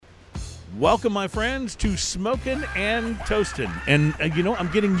Welcome, my friends, to Smokin' and Toastin'. And,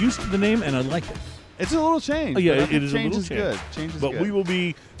 I'm getting used to the name, and I like it. It's a little change. Oh, yeah, but it is a change little is change. good. Change is but good. we will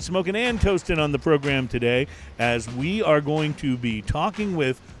be smoking and toasting on the program today as we are going to be talking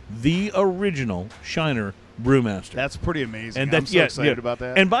with the original Shiner Brewmaster. That's pretty amazing. And I'm so excited about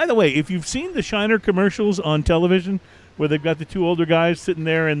that. And by the way, if you've seen the Shiner commercials on television where they've got the two older guys sitting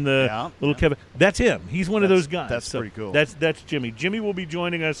there in the little cabin, that's him. He's one of those guys. That's pretty cool. That's Jimmy. Jimmy will be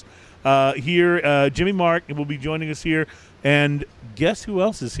joining us here. Jimmy Mark will be joining us here. And guess who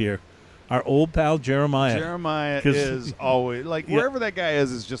else is here? Our old pal Jeremiah. Jeremiah is always, wherever that guy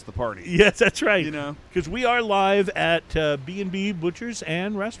is just the party. Yes, that's right. Because we are live at B&B Butchers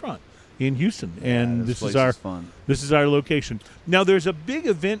and Restaurant in Houston, and this is fun. This is our location. Now, there's a big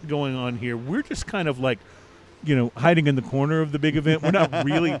event going on here. We're just kind of hiding in the corner of the big event. We're not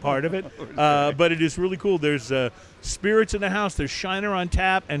really part of it, but it is really cool. There's spirits in the house. There's Shiner on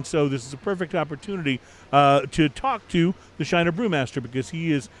tap, and so this is a perfect opportunity to talk to the Shiner Brewmaster because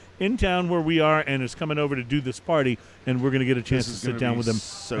he is in town where we are and is coming over to do this party, and we're going to get a chance to sit down with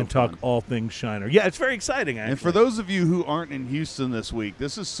him and talk all things Shiner. Yeah, it's very exciting, actually. And for those of you who aren't in Houston this week,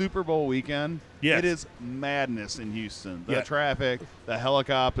 this is Super Bowl weekend. Yes. It is madness in Houston. The traffic, the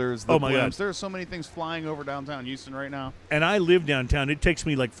helicopters, the blimps. There are so many things flying over downtown Houston right now. And I live downtown. It takes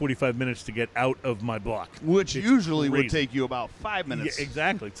me 45 minutes to get out of my block. Which usually would take you about 5 minutes. Yeah,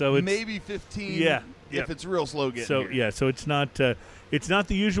 exactly. So it's maybe 15 if it's real slow getting here. So it's not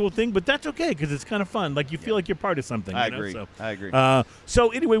the usual thing, but that's okay because it's kind of fun. You feel like you're part of something. I agree. So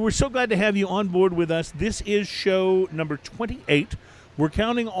anyway, we're so glad to have you on board with us. This is show number 28. We're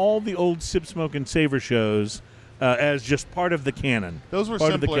counting all the old Sip, Smoke, and Savor shows as just part of the canon. Those were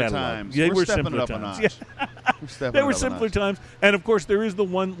part simpler of the times. Yeah, we're simpler stepping it up times. a notch. Yeah. They were simpler times. And, of course, there is the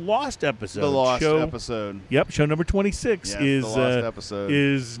one lost episode. The lost episode. Yep, show number 26 the lost episode.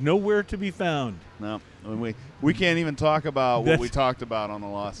 is nowhere to be found. No, we can't even talk about what we talked about on the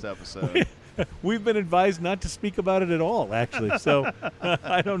lost episode. We've been advised not to speak about it at all, actually. So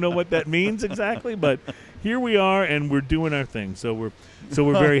I don't know what that means exactly, but here we are, and we're doing our thing. So we're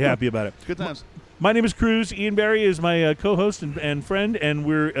very happy about it. Good times. My name is Cruz. Ian Barry is my co-host and friend, and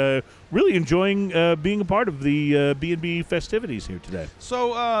we're really enjoying being a part of the B&B festivities here today.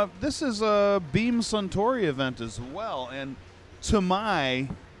 So this is a Beam Suntory event as well, and to my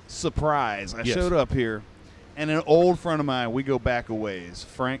surprise, I showed up here, and an old friend of mine, we go back a ways,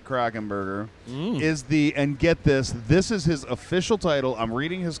 Frank Kragenberger, is and get this is his official title. I'm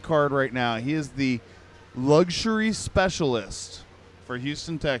reading his card right now. He is the luxury specialist for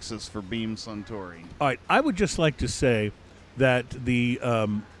Houston, Texas for Beam Suntory. All right, I would just like to say that the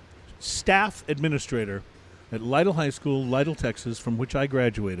staff administrator at Lytle High School, Lytle, Texas, from which I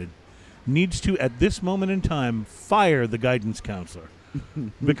graduated, needs to, at this moment in time, fire the guidance counselor.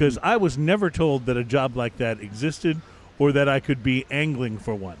 Because I was never told that a job like that existed or that I could be angling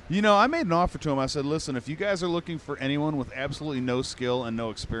for one. I made an offer to him. I said, listen, if you guys are looking for anyone with absolutely no skill and no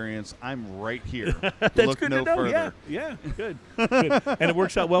experience, I'm right here. That's Look good no to know. further. Yeah, good. Good. And it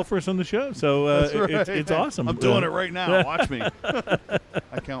works out well for us on the show, so it's awesome. I'm doing it right now. Watch me.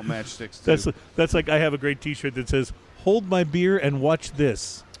 I count matchsticks, too. That's like I have a great T-shirt that says, hold my beer and watch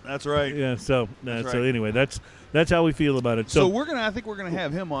this. That's right. Yeah, so anyway, that's how we feel about it. So I think we're gonna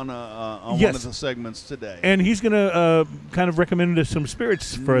have him on one of the segments today, and he's gonna kind of recommend us some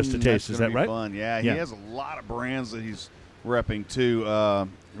spirits for us to taste. Is that right? Fun. Yeah, he has a lot of brands that he's repping too.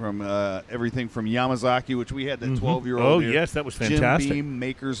 From everything from Yamazaki, which we had that 12-year-old. Oh here. yes, that was fantastic. Jim Beam,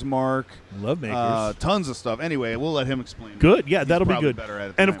 Maker's Mark. Love Maker's. Tons of stuff. Anyway, we'll let him explain. Good. Yeah, that'll be good. Better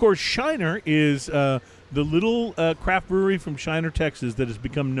at it and of course, Shiner is the little craft brewery from Shiner, Texas, that has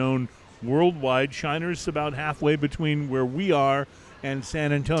become known worldwide. Shiner's about halfway between where we are and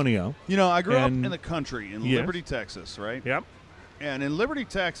San Antonio. I grew up in the country in Liberty, Texas, right? Yep. And in Liberty,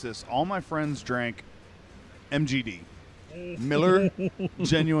 Texas, all my friends drank MGD. Miller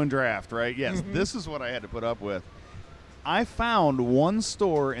Genuine Draft, right? Yes, this is what I had to put up with. I found one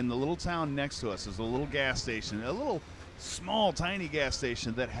store in the little town next to us. There's a little gas station, a little small, tiny gas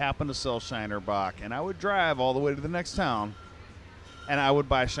station that happened to sell Shiner Bock. And I would drive all the way to the next town, and I would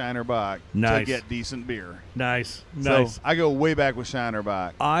buy Shiner Bock to get decent beer. Nice. So I go way back with Shiner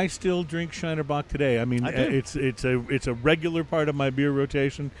Bock. I still drink Shiner Bock today. I mean, it's a regular part of my beer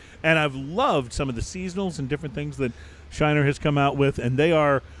rotation, and I've loved some of the seasonals and different things that Shiner has come out with, and they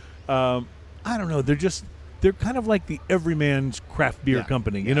are, I don't know, they're kind of like the everyman's craft beer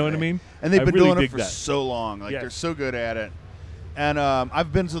company. You know what I mean? And they've been really doing it for so long. They're so good at it. And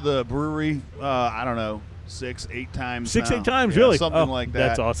I've been to the brewery, I don't know, 6-8 times. 6-8 times, really? Something like that.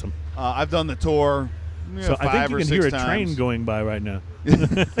 That's awesome. I've done the tour. So 5 I think you or can 6 hear a times. train going by right now.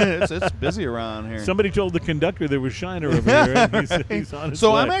 It's busy around here. Somebody told the conductor there was Shiner over here. And he's on his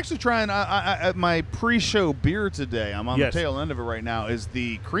So way. I'm actually trying. My pre-show beer today. I'm on Yes. the tail end of it right now. Is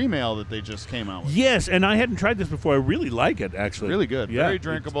the cream ale that they just came out with? Yes, and I hadn't tried this before. I really like it, actually. Really good. Yeah, Very it's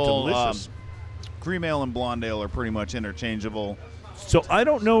drinkable. delicious. Cream ale and blonde ale are pretty much interchangeable. So I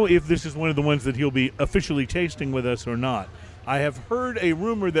don't know if this is one of the ones that he'll be officially tasting with us or not. I have heard a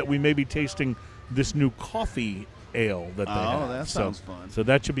rumor that we may be tasting this new coffee ale that they have. Oh, that sounds fun. So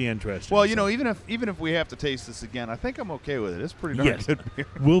that should be interesting. Well, So even if we have to taste this again, I think I'm okay with it. It's pretty darn yes, good beer.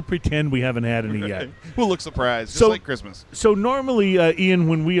 we'll pretend we haven't had any yet. We'll look surprised, just So- like Christmas. So normally, Ian,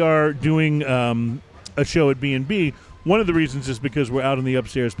 when we are doing a show at B&B, one of the reasons is because we're out on the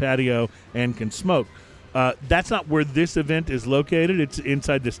upstairs patio and can smoke. That's not where this event is located. It's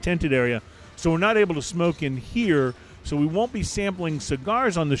inside this tented area. So we're not able to smoke in here. So we won't be sampling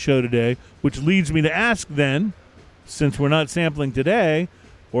cigars on the show today, which leads me to ask then, since we're not sampling today,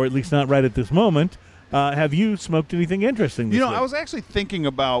 or at least not right at this moment, have you smoked anything interesting this week? I was actually thinking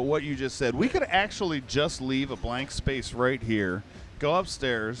about what you just said. We could actually just leave a blank space right here, go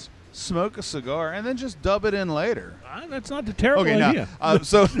upstairs, smoke a cigar, and then just dub it in later. That's not a terrible Okay, idea. now,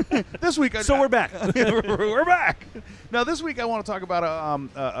 so this week... So we're back. We're back. Now, this week I want to talk about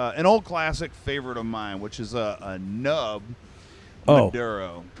an old classic favorite of mine, which is a Nub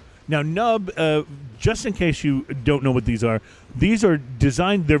Maduro. Now, Nub, just in case you don't know what these are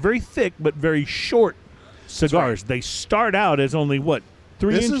designed, they're very thick but very short cigars. right. They start out as only,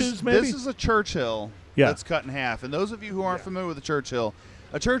 3 inches maybe? This is a Churchill Yeah. that's cut in half. And those of you who aren't familiar with a Churchill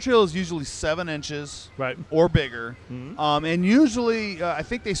is usually 7 inches Right. or bigger. Mhm. And usually, I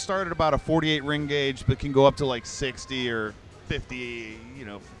think they start at about a 48 ring gauge, but can go up to like 60 or 50,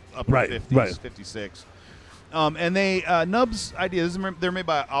 upper Right, 50s, right. 56. And they Nub's idea, they're made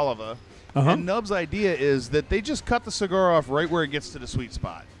by Oliva. Uh-huh. And Nub's idea is that they just cut the cigar off right where it gets to the sweet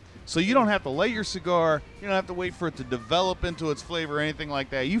spot. So you don't have to light your cigar. You don't have to wait for it to develop into its flavor or anything like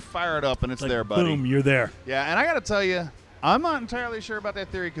that. You fire it up and it's Like, there, buddy. boom, you're there. Yeah, and I got to tell you, I'm not entirely sure about that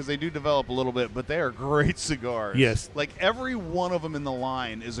theory because they do develop a little bit, but they are great cigars. Yes. Like every one of them in the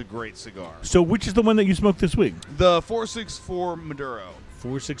line is a great cigar. So which is the one that you smoked this week? The 464 Maduro.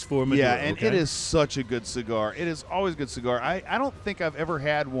 464 Maduro. Yeah, and okay. it is such a good cigar. It is always a good cigar. I don't think I've ever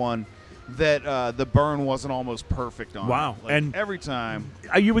had one that the burn wasn't almost perfect on. Wow. Like, And every time.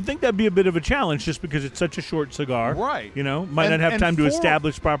 You would think that'd be a bit of a challenge just because it's such a short cigar. Right. Might And- not have and time to four-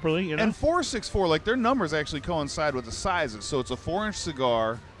 establish properly. And 464, like their numbers actually coincide with the sizes. So it's a 4-inch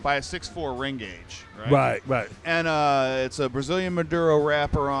cigar by a 6.4 ring gauge. Right. And it's a Brazilian Maduro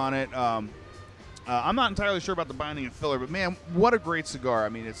wrapper on it. I'm not entirely sure about the binding and filler, but man, what a great cigar. I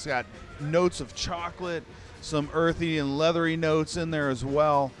mean, it's got notes of chocolate, some earthy and leathery notes in there as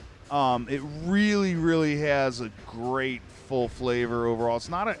well. It really, really has a great full flavor overall. It's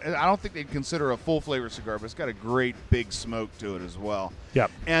not I don't think they'd consider a full flavor cigar, but it's got a great big smoke to it as well.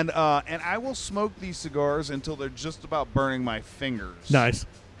 Yep. And I will smoke these cigars until they're just about burning my fingers. Nice.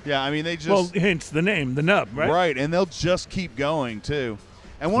 Yeah, I mean, they just... Well, hence the name, the Nub, right? Right, and they'll just keep going, too.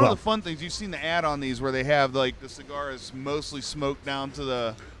 And one Well- of the fun things, you've seen the ad on these where they have, like, the cigar is mostly smoked down to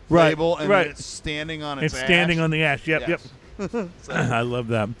the Right, label, and right. then it's standing on its It's standing ash. on the ash. Yep, Yes. I love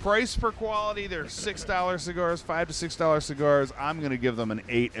that. Price per quality, they're $6 cigars, $5 to $6 cigars. I'm going to give them an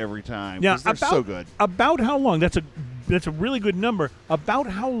 8 every time Now, because they're so good. About how long? That's a really good number. About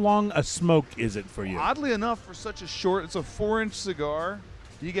how long a smoke is it for you? Oddly enough, for such a short, it's a 4-inch cigar,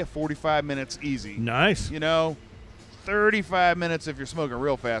 you get 45 minutes easy. Nice. 35 minutes if you're smoking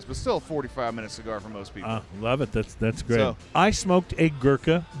real fast, but still a 45-minute cigar for most people. Love it. That's great. So- I smoked a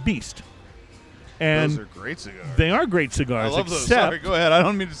Gurkha Beast. And Those are great cigars. they are great I cigars. love those. except, Sorry, go ahead. I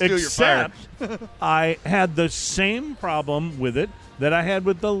don't mean to steal your fire. Except I had the same problem with it that I had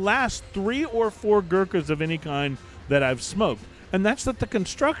with the last 3 or 4 Gurkhas of any kind that I've smoked. And that's that the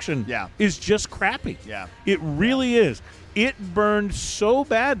construction is just crappy. Yeah. It really is. It burned so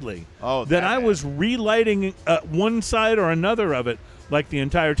badly Oh, that that I bad. was relighting one side or another of it like the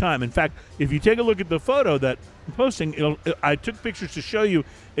entire time. In fact, if you take a look at the photo that I'm posting, I took pictures to show you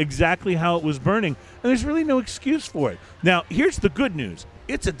exactly how it was burning, and there's really no excuse for it. Now, here's the good news.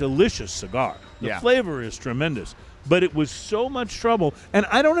 It's a delicious cigar. The Yeah. flavor is tremendous, but it was so much trouble, and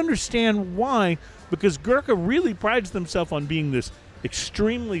I don't understand why, because Gurkha really prides themselves on being this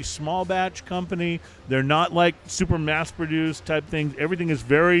extremely small batch company. They're not like super mass produced type things. Everything is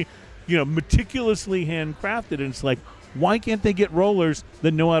very, meticulously handcrafted, and it's like, why can't they get rollers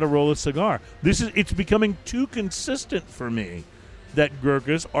that know how to roll a cigar? It's becoming too consistent for me that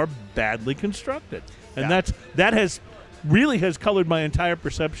Gurkhas are badly constructed. And Yeah. that has colored my entire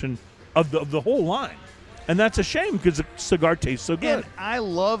perception of the whole line. and that's a shame because the cigar tastes so good. And I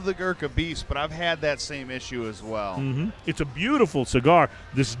love the Gurkha Beast, but I've had that same issue as well. It's a beautiful cigar.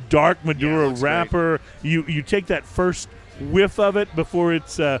 This dark Maduro looks wrapper. You take that first whiff of it before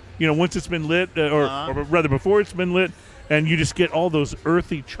it's once it's been lit, or rather before it's been lit, and you just get all those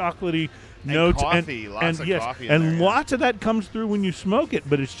earthy, chocolatey notes. Coffee, lots of coffee in and there, yeah. lots of that comes through when you smoke it.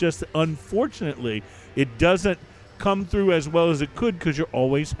 But it's just unfortunately it doesn't come through as well as it could because you're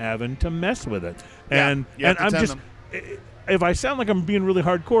always having to mess with it. And you have to I'm tend just. them. If I sound like I'm being really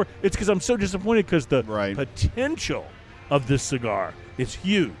hardcore, it's because I'm so disappointed because the Right. potential of this cigar is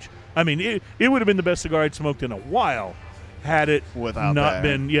huge. I mean, it would have been the best cigar I'd smoked in a while had it Without not that.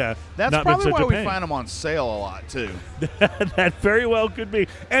 been, That's not probably been such why a we pain. find them on sale a lot, too. That very well could be.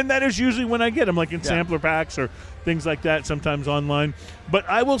 And that is usually when I get them, like in Yeah. sampler packs or things like that, sometimes online. But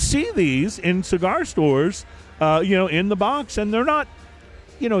I will see these in cigar stores, in the box, and they're not,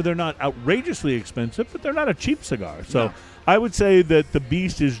 they're not outrageously expensive, but they're not a cheap cigar. So No. I would say that the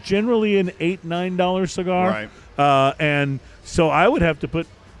Beast is generally an $8-9 cigar. Right. And so I would have to put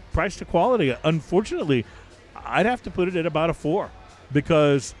price to quality. Unfortunately, I'd have to put it at about a 4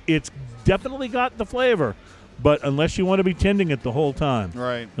 because it's definitely got the flavor. But unless you want to be tending it the whole time,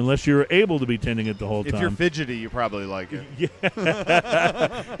 Right. unless you're able to be tending it the whole If time, you're fidgety, you probably like it.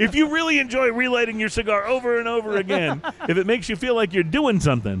 if you really enjoy relighting your cigar over and over again, if it makes you feel like you're doing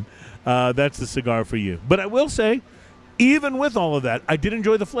something, that's the cigar for you. But I will say, even with all of that, I did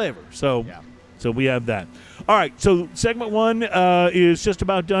enjoy the flavor. So, Yeah. so we have that. All right, so segment 1 is just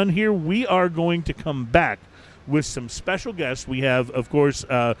about done here. We are going to come back with some special guests. We have, of course,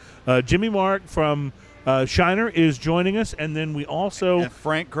 Jimmy Mark from Shiner is joining us, and then we also... And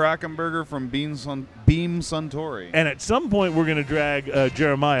Frank Krakenberger from Beam Suntory. And at some point, we're going to drag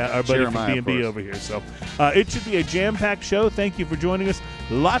Jeremiah, our buddy Jeremiah, from of B&B, course. over here. So it should be a jam-packed show. Thank you for joining us.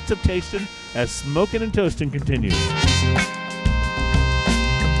 Lots of tasting as Smoking and Toasting continues.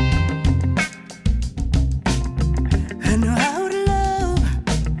 I know how to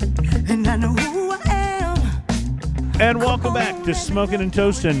love, and I know who I am. And welcome back to Smoking and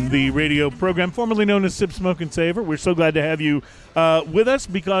Toasting, the radio program formerly known as Sip, Smoke, and Savor. We're so glad to have you with us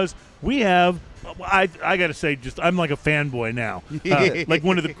because we have, I got to say, I'm like a fanboy now. Like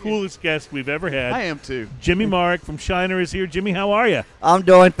one of the coolest guests we've ever had. I am, too. Jimmy Mark from Shiner is here. Jimmy, how are you? I'm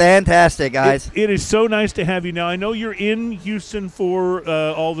doing fantastic, guys. It is so nice to have you. Now, I know you're in Houston for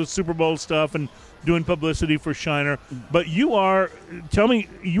all the Super Bowl stuff and doing publicity for Shiner, but you are the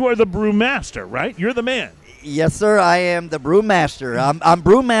brewmaster, right? You're the man. Yes, sir. I am the brewmaster. I'm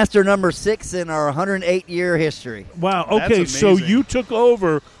brewmaster number 6 in our 108-year history. Wow. That's Okay, so amazing. you took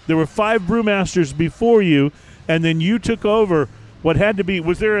over. There were 5 brewmasters before you, and then you took over what had to be.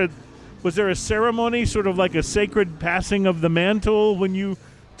 Was there a ceremony, sort of like a sacred passing of the mantle when you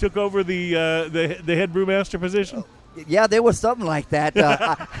took over the head brewmaster position? Yeah, there was something like that.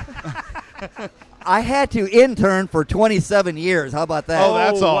 I had to intern for 27 years. How about that? Oh,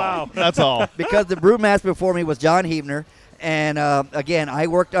 that's all. wow. That's all. Because the brewmaster before me was John Hebner, and again, I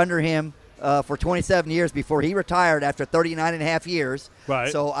worked under him for 27 years before he retired after 39 and a half years.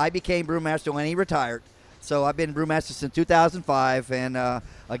 Right. So I became brewmaster when he retired. So I've been brewmaster since 2005, and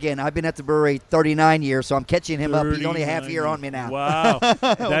again, I've been at the brewery 39 years, so I'm catching him up. He's only a half 39 year on me now. Wow.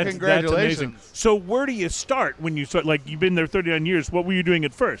 That's amazing. Congratulations. So where do you start when you start? Like, you've been there 39 years. What were you doing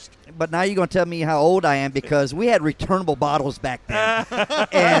at first? But now you're going to tell me how old I am because we had returnable bottles back then.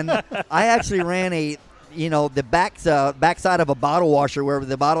 And I actually ran the backside of a bottle washer where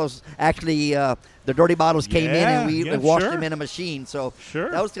the bottles actually, the dirty bottles came in and we washed them in a machine. So Sure.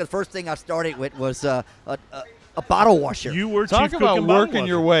 that was the first thing I started with was a bottle washer. You were Talk chief cook about and bottle working washer.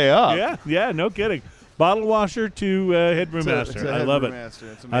 your way up. Yeah, no kidding. Bottle washer to head It's brewmaster. a I head love it.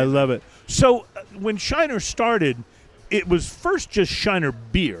 brewmaster. It's I amazing. love it. So when Shiner started, it was first just Shiner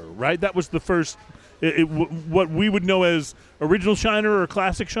beer, right? That was the first, what we would know as original Shiner or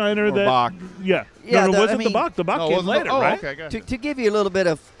classic Shiner. Or Bach. Yeah. Yeah, no, the- it wasn't I the mean- Bach. The Bach No, came wasn't later, the, oh, right? okay, gotcha. To give you a little bit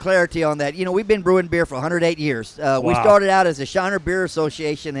of clarity on that, we've been brewing beer for 108 years. We Wow. started out as the Shiner Beer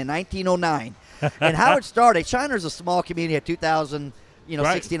Association in 1909. And how it started, Shiner's a small community of 2,000,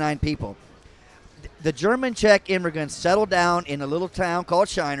 Right. 69 people. The German Czech immigrants settled down in a little town called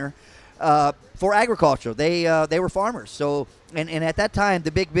Shiner for agriculture. They were farmers. So and at that time,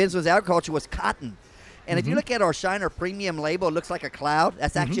 the big business agriculture was cotton. And if you look at our Shiner premium label, it looks like a cloud.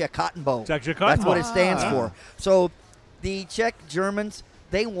 That's actually a cotton boll. It's actually a cotton That's what boll. it stands for. So the Czech Germans,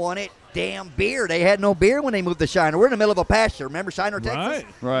 they wanted damn beer. They had no beer when they moved to Shiner. We're in the middle of a pasture. Remember Shiner, Texas?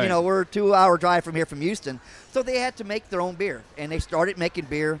 Right. We're a 2-hour drive from here from Houston. So they had to make their own beer. And they started making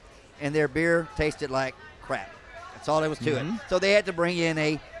beer, and their beer tasted like crap. That's all there was to it. So they had to bring in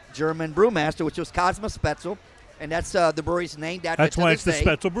a German brewmaster, which was Cosma Spetzel, and that's the brewery's named after. That's to why this it's the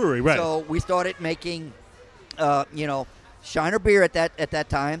day. Spetzel Brewery, right? So we started making, Shiner beer at that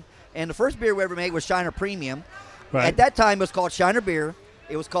time, and the first beer we ever made was Shiner Premium. Right. At that time, it was called Shiner Beer.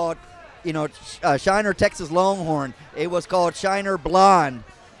 It was called, Shiner Texas Longhorn. It was called Shiner Blonde.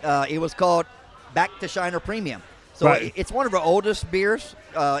 It was called Back to Shiner Premium. So Right. it's one of our oldest beers,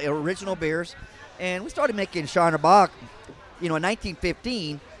 original beers, and we started making Shiner Bock, in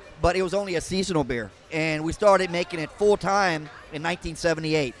 1915, but it was only a seasonal beer, and we started making it full time in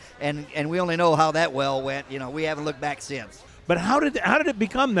 1978, and we only know how that well went. We haven't looked back since. But how did it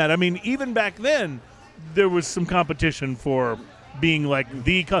become that? I mean, even back then, there was some competition for being like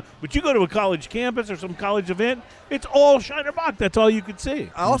but you go to a college campus or some college event, it's all Shiner Bock. That's all you could see.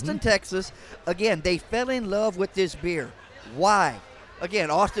 Austin, Texas, again, they fell in love with this beer. Why?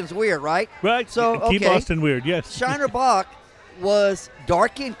 Again, Austin's weird, right? Right. So, Keep okay. Austin weird. Yes. Shiner Bock was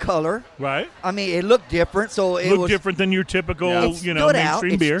dark in color. Right. I mean, it looked different, so it Look was different than your typical, Yeah. it stood out.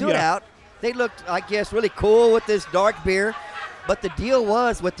 mainstream It beer. stood out. They looked, I guess, really cool with this dark beer. But the deal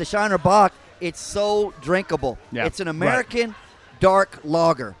was with the Shiner Bock, it's so drinkable. Yeah. It's an American dark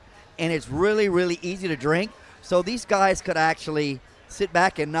lager, and it's really, really easy to drink. So these guys could actually sit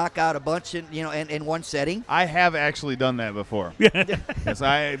back and knock out a bunch in one setting. I have actually done that before. Yes,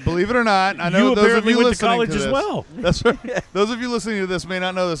 I believe it or not. I know You those of apparently you went to listening college to as this. well. That's right. Those of you listening to this may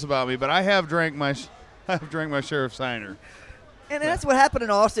not know this about me, but I have drank my share of Shiner. And that's what happened in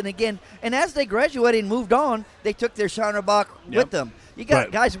Austin again. And as they graduated and moved on, they took their Shiner Bock Yep. with them. You got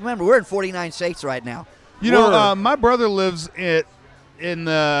Right. guys, remember, we're in 49 states right now. My brother lives in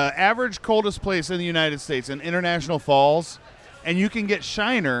the average coldest place in the United States, in International Falls, and you can get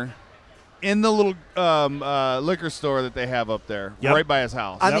Shiner in the little liquor store that they have up there, Yep. right by his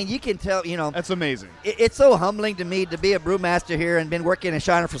house. I mean, you can tell, That's amazing. it's so humbling to me to be a brewmaster here and been working in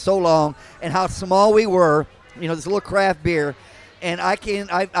Shiner for so long, and how small we were, this little craft beer. And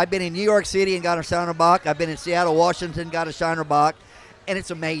I've been in New York City and got a Shiner Bock. I've been in Seattle, Washington, got a Shiner Bock, and it's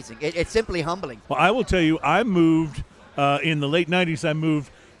amazing. It's simply humbling. Well, I will tell you, I moved in the late 90s. I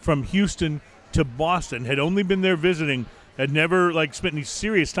moved from Houston to Boston. Had only been there visiting. Had never spent any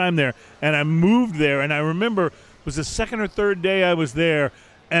serious time there. And I moved there, and I remember it was the second or third day I was there,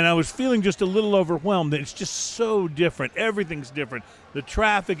 and I was feeling just a little overwhelmed. It's just so different. Everything's different. The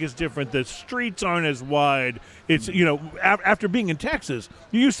traffic is different. The streets aren't as wide. It's, after being in Texas,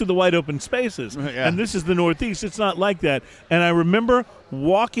 you're used to the wide open spaces. Yeah. And this is the Northeast. It's not like that. And I remember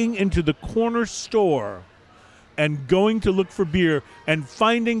walking into the corner store and going to look for beer and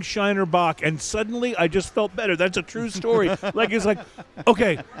finding Shiner Bock, and suddenly I just felt better. That's a true story. It's like,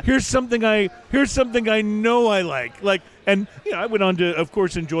 okay, here's something I know I like. And I went on to, of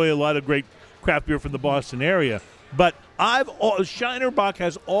course, enjoy a lot of great craft beer from the Boston area. But Shiner Bock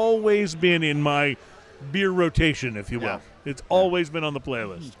has always been in my beer rotation, if you will. Yeah. It's always been on the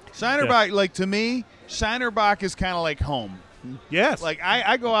playlist. Shiner Yeah. Bock, to me, Shiner Bock is kind of like home. Yes.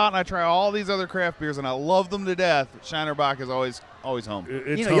 I go out and I try all these other craft beers and I love them to death. Shiner Bock is always home.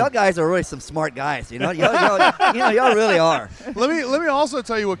 It's Y'all guys are really some smart guys. Y'all really are. Let me also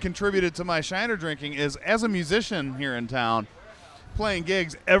tell you what contributed to my Shiner drinking is, as a musician here in town, playing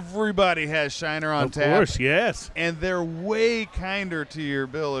gigs, everybody has Shiner on tap. Of course, yes. And they're way kinder to your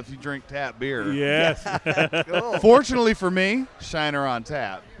bill if you drink tap beer. Yes. Cool. Fortunately for me, Shiner on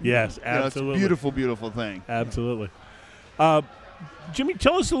tap. Yes, It's absolutely. a beautiful, beautiful thing. Absolutely. Jimmy,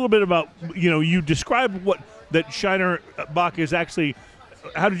 tell us a little bit about, you described what that Shiner Bock is actually.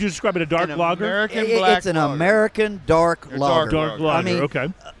 How did you describe it? A dark An lager? American black It's an lager. American dark Or lager. Dark lager. I mean, okay.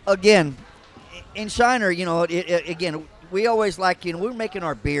 Again, in Shiner, again, we always like, we're making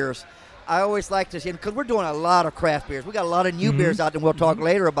our beers. I always like to see, because we're doing a lot of craft beers. We got a lot of new beers out there we'll talk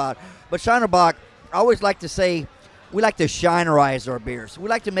later about. But Shiner Bock, I always like to say, we like to Shinerize our beers. We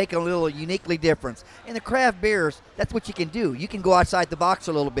like to make them a little uniquely different. In the craft beers, that's what you can do. You can go outside the box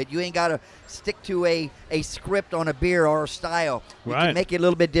a little bit. You ain't got to stick to a script on a beer or a style. You Right. can make it a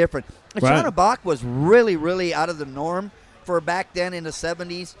little bit different. And Right. Shiner Bock was really, really out of the norm for back then in the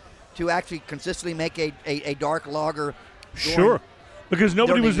 70s to actually consistently make a dark lager. during- Sure. Because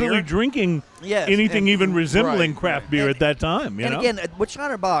nobody during the was really year. drinking Yes, anything and- even resembling right, craft right. beer And- at that time. And again, with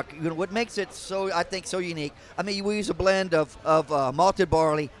Shiner Bock, what makes it so, I think, so unique. I mean, we use a blend of malted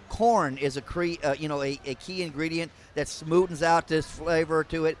barley. Corn is a key ingredient that smoothens out this flavor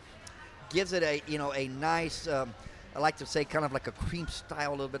to it, gives it a nice. I like to say kind of like a cream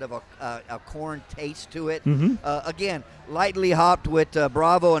style, a little bit of a corn taste to it. Again, lightly hopped with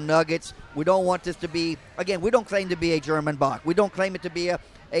Bravo and Nuggets. We don't want this to be, again, we don't claim to be a German Bock. We don't claim it to be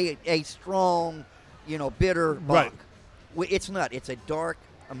a strong, bitter Bock. Right. It's not. It's a dark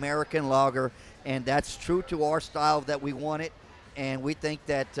American lager, and that's true to our style that we want it. And we think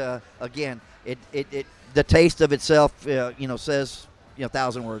that again, it the taste of itself, says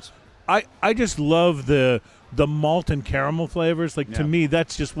 1,000 words. I just love the malt and caramel flavors. Like to me,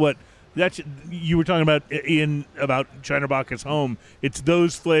 that's just what you were talking about about Shiner Bock is home. It's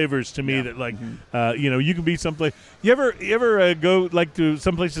those flavors to me that you can be someplace. You ever go like to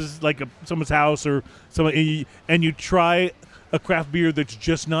some places like someone's house or someone and you try a craft beer that's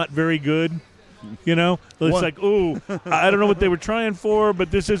just not very good. It's like, oh, I don't know what they were trying for,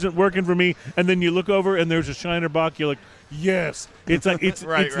 but this isn't working for me. And then you look over and there's a Shiner Bock. You're like, yes, it's like it's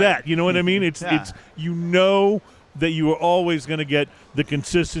right. that. You know what I mean? It's that you are always going to get the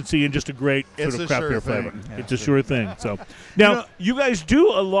consistency and just a great sort of craft beer flavor. Yeah. It's a sure thing. So now you guys do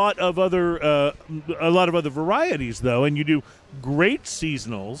a lot of other varieties though, and you do great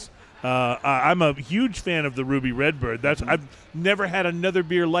seasonals. I'm a huge fan of the Ruby Redbird. I've never had another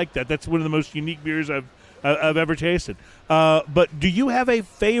beer like that. That's one of the most unique beers I've ever tasted. But do you have a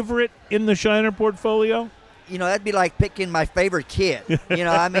favorite in the Shiner portfolio? That'd be like picking my favorite kid.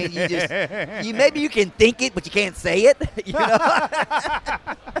 I mean, maybe you can think it, but you can't say it.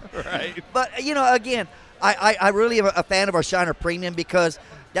 Right. But again, I really am a fan of our Shiner Premium because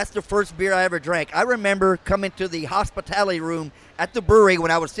that's the first beer I ever drank. I remember coming to the hospitality room at the brewery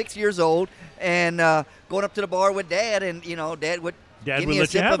when I was 6 years old and going up to the bar with Dad, and Dad would give me a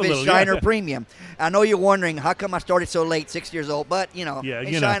sip of his Shiner Premium. I know you're wondering how come I started so late, 6 years old, but Shiner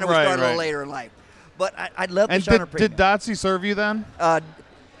was starting a little later in life. But I love the Shiner Premium. Did Dotsy serve you then?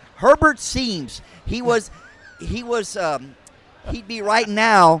 Herbert Seams. He'd be right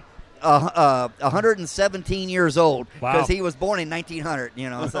now 117 years old because he was born in 1900.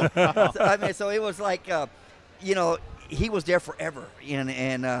 So it was like, he was there forever,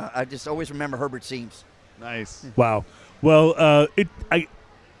 and I just always remember Herbert Seams. Nice. Wow. Well,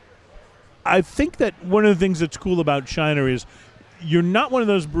 I think that one of the things that's cool about Shiner is you're not one of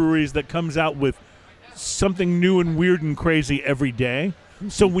those breweries that comes out with something new and weird and crazy every day.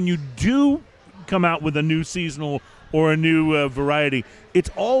 So when you do come out with a new seasonal or a new variety, it's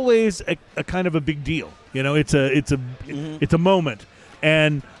always a kind of a big deal. It's a moment.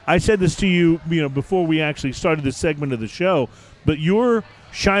 And I said this to you, before we actually started this segment of the show, but your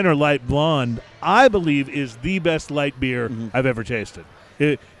Shiner Light Blonde, I believe, is the best light beer I've ever tasted.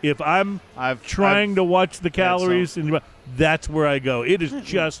 If I'm trying to watch the calories, that's where I go. It is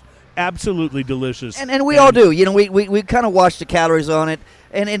just absolutely delicious. And we all do. We kind of watch the calories on it.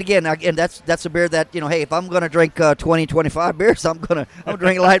 And again, that's a beer that, hey, if I'm going to drink 20, 25 beers, I'm going to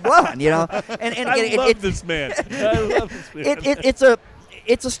drink Light Blonde, And again, I love this man.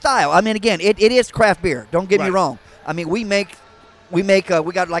 It's a style. I mean, again, it is craft beer. Don't get me wrong. I mean, we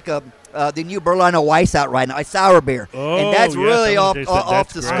got like the new Berliner Weiss out right now, a sour beer, and that's really off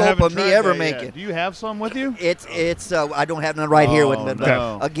the scope of me ever making. Do you have some with you? It's I don't have none right here with me, but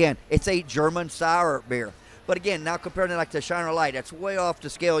no. again, it's a German sour beer. But again, now comparing it like to Shiner Light, that's way off the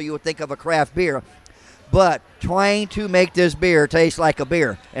scale you would think of a craft beer. But trying to make this beer taste like a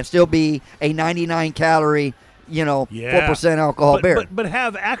beer and still be a 99 calorie, 4% alcohol beer. But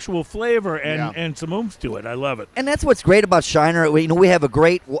have actual flavor and some oomph to it. I love it. And that's what's great about Shiner. We have a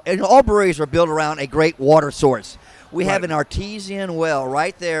great, and all breweries are built around a great water source. We have an artesian well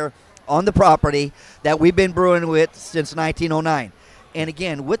right there on the property that we've been brewing with since 1909. And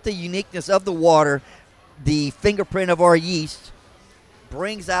again, with the uniqueness of the water, the fingerprint of our yeast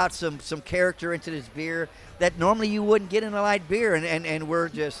brings out some character into this beer that normally you wouldn't get in a light beer. And we're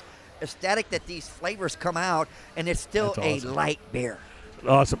just ecstatic that these flavors come out, and it's still a light beer.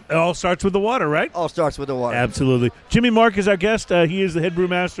 Awesome. It all starts with the water, right? All starts with the water. Absolutely. Jimmy Mark is our guest. He is the head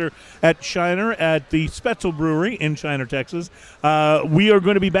brewmaster at Shiner at the Spetzel Brewery in Shiner, Texas. We are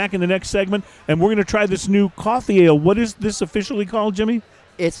going to be back in the next segment, and we're going to try this new coffee ale. What is this officially called, Jimmy?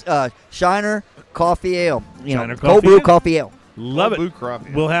 It's Shiner Coffee Ale. Shiner cold brew coffee ale. Love Cold it. brew coffee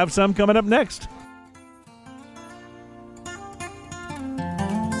ale. We'll have some coming up next.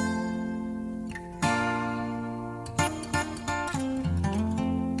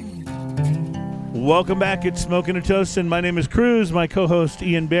 Welcome back. It's Smoking a Toast, and my name is Cruz, my co-host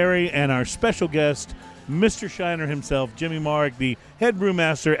Ian Barry, and our special guest, Mr. Shiner himself, Jimmy Mark, the head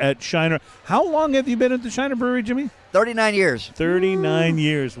brewmaster at Shiner. How long have you been at the Shiner Brewery, Jimmy? 39 years. 39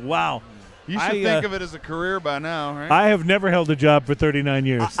 years. Wow. You should think of it as a career by now, right? I have never held a job for 39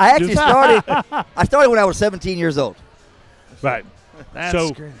 years. I actually started when I was 17 years old. Right.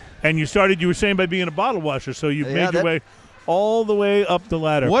 That's great. And you were saying, by being a bottle washer, so you've made your way all the way up the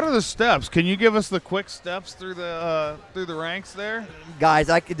ladder. What are the steps? Can you give us the quick steps through the ranks there? Guys,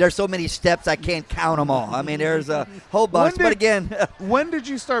 there's so many steps I can't count them all. I mean, there's a whole bunch. But again, when did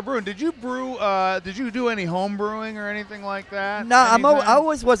you start brewing? Did you brew? Did you do any home brewing or anything like that? no, I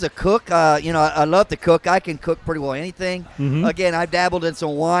always was a cook. I love to cook. I can cook pretty well anything. Mm-hmm. Again, I've dabbled in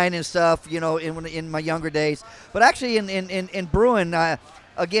some wine and stuff, in my younger days. But actually, in brewing,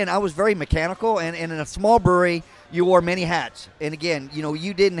 again, I was very mechanical. And in a small brewery, you wore many hats. And again,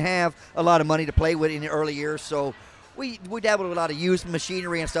 you didn't have a lot of money to play with in the early years. So we dabbled with a lot of used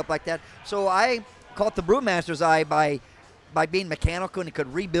machinery and stuff like that. So I caught the brewmaster's eye by being mechanical and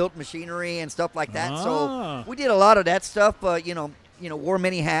could rebuild machinery and stuff like that. So we did a lot of that stuff, wore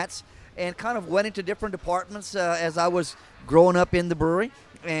many hats and kind of went into different departments as I was growing up in the brewery,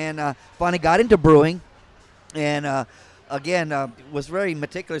 and finally got into brewing, and again was very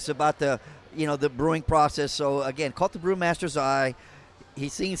meticulous about the brewing process. So again, caught the brewmaster's eye. He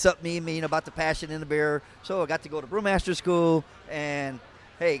seen something in me about the passion in the beer, so I got to go to brewmaster school, and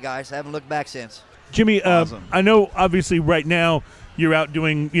hey guys, I haven't looked back since. Jimmy, Awesome. I know obviously right now you're out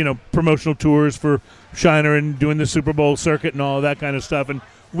doing, promotional tours for Shiner and doing the Super Bowl circuit and all of that kind of stuff, and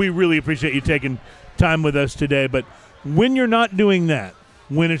we really appreciate you taking time with us today. But when you're not doing that,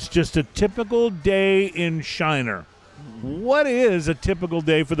 when it's just a typical day in Shiner, what is a typical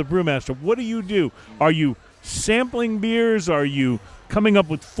day for the brewmaster? What do you do? Are you sampling beers? Are you coming up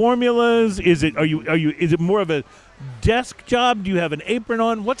with formulas? Is it more of a desk job? Do you have an apron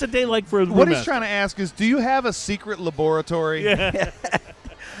on? What's a day like for a brewmaster? What he's trying to ask is, do you have a secret laboratory? Yeah.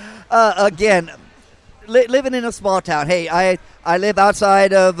 Again, living in a small town. Hey, I live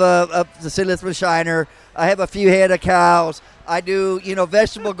outside of the city limits of Shiner. I have a few head of cows. I do,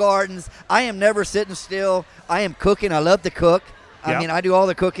 vegetable gardens. I am never sitting still. I am cooking. I love to cook. I Yep. mean, I do all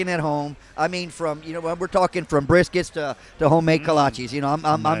the cooking at home. I mean, from we're talking from briskets to homemade kolaches.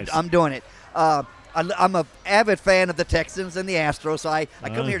 Nice. I'm doing it. I'm a avid fan of the Texans and the Astros. So I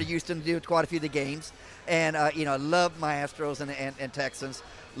come here to Houston to do quite a few of the games, and love my Astros and Texans.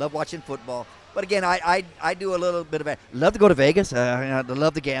 Love watching football. But again, I do a little bit of it. Love to go to Vegas. I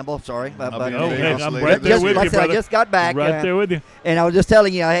love to gamble. Sorry, but I'll be oh, in hey, Vegas I'm later right this there week. with like I you, said, I brother. just got back. Right there with you. And I was just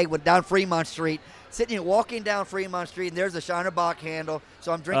telling you, hey, went down Fremont Street, walking down Fremont Street, and there's a Shiner Bock handle.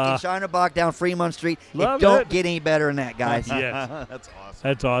 So I'm drinking Shiner Bock down Fremont Street. Love It don't it. get any better than that, guys. Yes. That's awesome.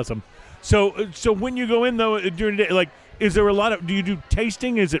 That's awesome. So when you go in though during the day, like, is there a lot of? Do you do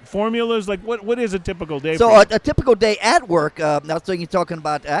tasting? Is it formulas? Like, what is a typical day? So for you? a typical day at work, not so you're talking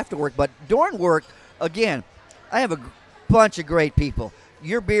about after work, but during work, again, I have a bunch of great people.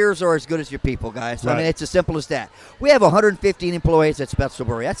 Your beers are as good as your people, guys. Right. I mean, it's as simple as that. We have 115 employees at Spetzel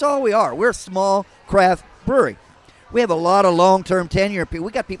Brewery. That's all we are. We're a small craft brewery. We have a lot of long-term tenure people.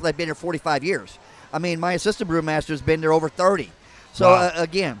 We got people that have been here 45 years. I mean, my assistant brewmaster has been there over 30. So, Wow.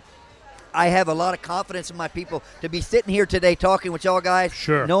 Again, I have a lot of confidence in my people to be sitting here today talking with y'all guys,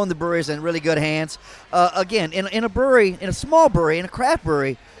 Sure. knowing the brewery is in really good hands. Again, in a brewery, in a small brewery, in a craft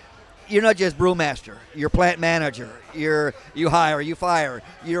brewery, you're not just brewmaster. You're plant manager. You hire, you fire.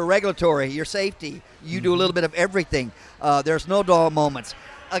 You're regulatory. You're safety. You do a little bit of everything. There's no dull moments.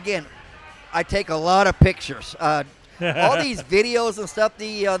 Again, I take a lot of pictures. All these videos and stuff,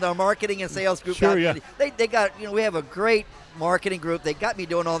 the marketing and sales group. Sure, got, yeah. They got, we have a great marketing group. They got me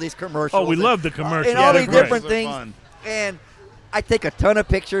doing all these commercials. Oh, we and- love the commercials. And Yeah, all they're these great. different Those are things. fun. And I take a ton of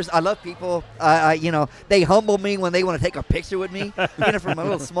pictures. I love people. They humble me when they want to take a picture with me. From a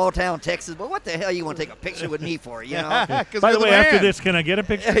little small town Texas. But what the hell you want to take a picture with me for? By the you're way, after man. this, can I get a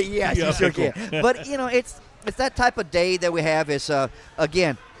picture? Yes, Yeah, you sure okay, can. cool. But it's that type of day that we have. Is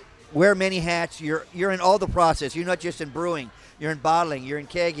again, wear many hats. You're in all the process. You're not just in brewing. You're in bottling. You're in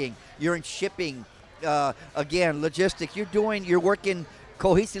kegging. You're in shipping. Again, logistics. You're working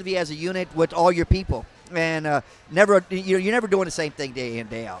cohesively as a unit with all your people, and you're never doing the same thing day in,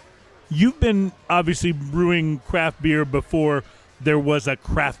 day out. You've been obviously brewing craft beer before there was a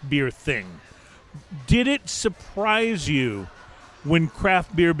craft beer thing. Did it surprise you when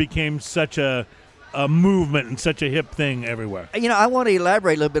craft beer became such a movement and such a hip thing everywhere? I want to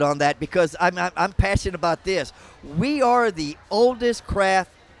elaborate a little bit on that because I'm passionate about this. We are the oldest craft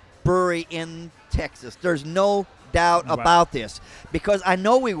brewery in Texas. There's no doubt Wow. about this because I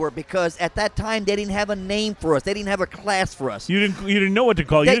know we were, because at that time they didn't have a name for us. They didn't have a class for us. You didn't know what to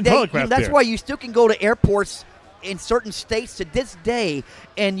call it. You didn't call it craft That's beer. why you still can go to airports in certain states to this day,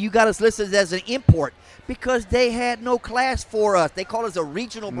 and you got us listed as an import because they had no class for us. They call us a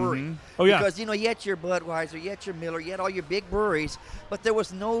regional brewery. Oh, yeah. Because you had your Budweiser, you had your Miller, you had all your big breweries, but there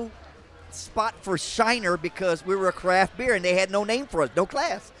was no spot for Shiner because we were a craft beer and they had no name for us, no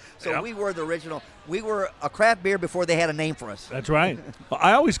class. So Yep. we were the original. We were a craft beer before they had a name for us. That's right.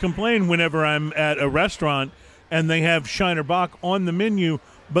 I always complain whenever I'm at a restaurant and they have Shiner Bock on the menu,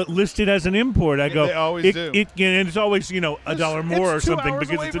 but listed as an import. I go, they always do. And it's always, $1 more or it's 2 something hours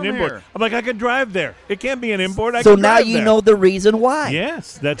because away it's an from import. here. I'm like, I could drive there. It can't be an import. I So can now drive you there. know the reason why.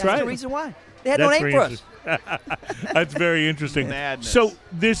 Yes, that's That's right. the reason why. They had no That's name very for us. That's very interesting. Madness. So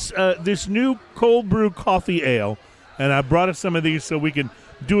this new cold brew coffee ale, and I brought us some of these so we can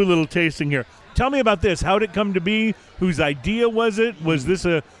do a little tasting here. Tell me about this. How did it come to be? Whose idea was it? Was this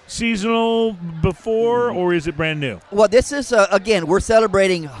a seasonal before, or is it brand new? Well, this is, again, we're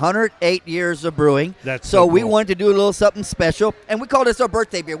celebrating 108 years of brewing. That's so so we cool. wanted to do a little something special, and we call this our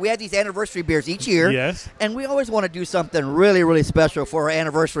birthday beer. We have these anniversary beers each year. Yes. And we always want to do something really, really special for our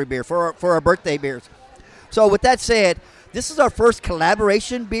anniversary beer, for our birthday beers. So with that said, this is our first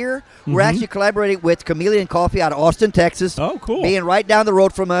collaboration beer. We're actually collaborating with Chameleon Coffee out of Austin, Texas. Oh, cool. Being right down the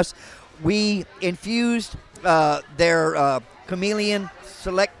road from us. We infused their Chameleon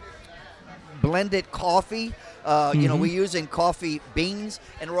Select blended coffee. We're using coffee beans,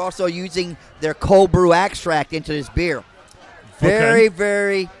 and we're also using their cold brew extract into this beer. Very,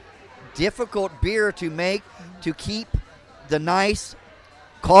 very difficult beer to make, to keep the nice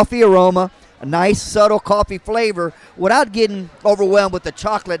coffee aroma, a nice subtle coffee flavor without getting overwhelmed with the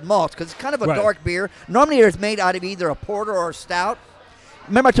chocolate malt, because it's kind of a Right. dark beer. Normally it's made out of either a porter or a stout.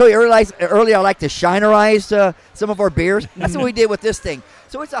 Remember I told you earlier I like to shinerize some of our beers? That's what we did with this thing.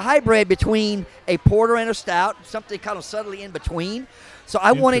 So it's a hybrid between a porter and a stout, something kind of subtly in between. So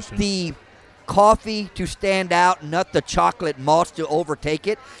I wanted Interesting. the coffee to stand out, not the chocolate malts to overtake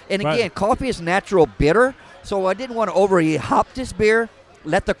it. And again, Right. coffee is natural bitter, so I didn't want to overly hop this beer.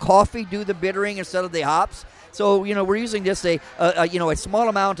 Let the coffee do the bittering instead of the hops. So we're using just a small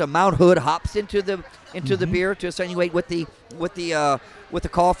amount of Mount Hood hops into the beer to attenuate with the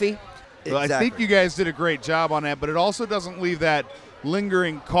coffee. Well, I think you guys did a great job on that, but it also doesn't leave that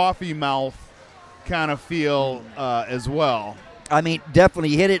lingering coffee mouth kind of feel as well. I mean,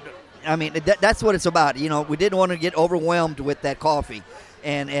 definitely hit it. I mean, that's what it's about. We didn't want to get overwhelmed with that coffee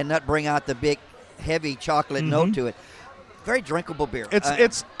and not bring out the big, heavy chocolate note to it. Very drinkable beer.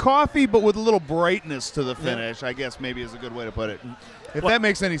 It's coffee, but with a little brightness to the finish, I guess maybe is a good way to put it. If that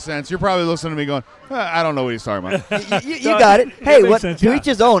makes any sense, you're probably listening to me going, I don't know what he's talking about. you got it. Hey, makes sense, to yeah. each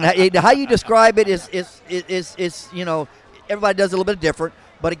his own. How you describe it is everybody does a little bit different.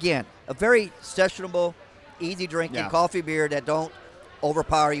 But again, a very sessionable, easy drinking Yeah. coffee beer that don't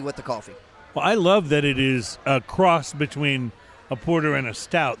overpower you with the coffee. Well, I love that it is a cross between a porter and a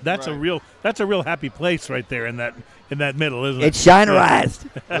stout. That's a Right. real happy place right there in that middle, isn't it? It's shinerized.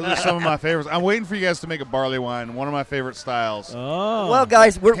 Those are some of my favorites. I'm waiting for you guys to make a barley wine, one of my favorite styles. Oh. Well,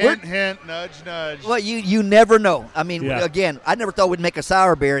 guys, we're Hint, nudge, nudge. well. You never know. I mean, Yeah. again, I never thought we'd make a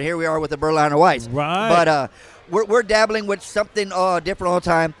sour beer, and here we are with a Berliner Weiss. Right. But we're dabbling with something different all the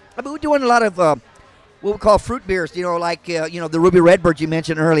time. I mean, we're doing a lot of what we call fruit beers. Like the Ruby Redbird you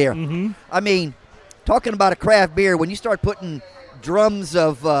mentioned earlier. Mhm. I mean, talking about a craft beer, when you start putting drums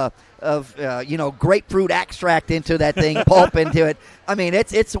of grapefruit extract into that thing, pulp into it. I mean,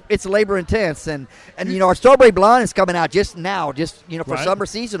 it's labor intense, and our strawberry blonde is coming out just now, for Right. summer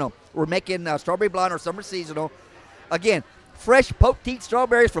seasonal. We're making strawberry blonde or summer seasonal. Again, fresh Poteet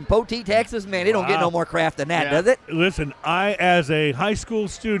strawberries from Poteet, Texas. Man, it don't get Wow. no more craft than that, Yeah. does it? Listen, I, as a high school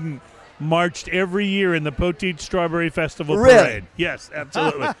student, marched every year in the Poteet Strawberry Festival Really? Parade. Yes,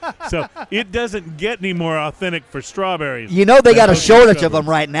 absolutely. So it doesn't get any more authentic for strawberries. You know they than got a Poteet shortage of strawberries. them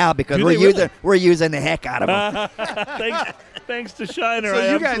right now because Do we're they really? we're using the heck out of them. Thanks to Shiner. So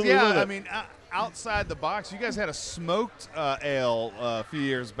I you guys, absolutely love it. I mean, outside the box, you guys had a smoked ale a few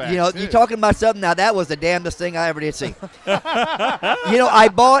years back. You're too. talking about something now. That was the damnedest thing I ever did see. I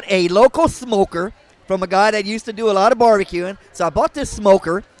bought a local smoker from a guy that used to do a lot of barbecuing. So I bought this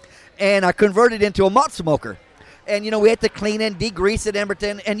smoker, and I converted it into a malt smoker. And we had to clean it, degrease it,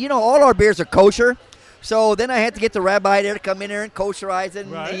 everything. And all our beers are kosher. So then I had to get the rabbi there to come in there and kosherize it,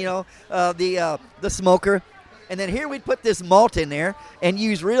 and, Right. the smoker. And then here we'd put this malt in there and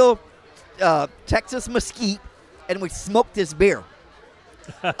use real Texas mesquite, and we smoked this beer.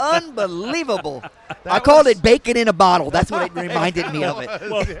 Unbelievable. I called it bacon in a bottle. That's what it reminded me of it.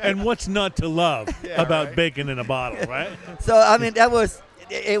 Well, and what's not to love about bacon in a bottle, right? So, I mean,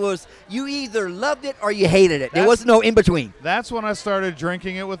 it was, you either loved it or you hated it. There was no in between. That's when I started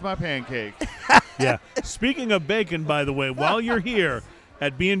drinking it with my pancakes. Yeah. Speaking of bacon, by the way, while you're here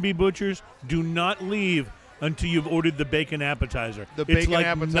at B&B Butchers, do not leave until you've ordered the bacon appetizer. The It's bacon like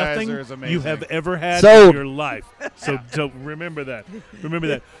appetizer nothing is amazing. you have ever had Sold. in your life. So remember that. Remember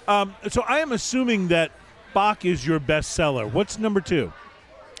that. So I am assuming that Bach is your best seller. What's number 2?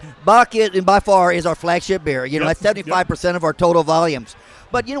 Bach is, and by far is our flagship beer. You know, Yep, that's 75% of our total volumes.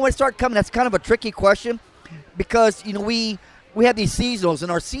 But you know, when it started coming, that's kind of a tricky question because you know we have these seasonals,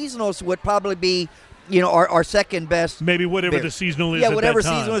 and our seasonals would probably be our second best. Maybe whatever beer. the seasonal is. Yeah, at whatever that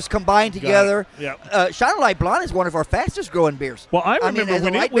time. seasonal is combined Got it. together. Yep. Shiner Light Blonde is one of our fastest growing beers. Well, I remember as a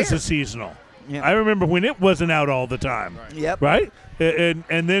when light it was beer. a seasonal. Yeah. I remember when it wasn't out all the time. Yep. Right?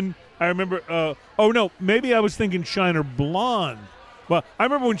 And then I remember. Oh no, maybe I was thinking Shiner Blonde. Well, I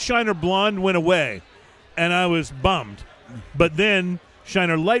remember when Shiner Blonde went away, and I was bummed. But then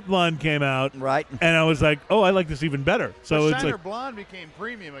Shiner Light Blonde came out, Right. and I was like, "Oh, I like this even better." So But it's Shiner like, Blonde became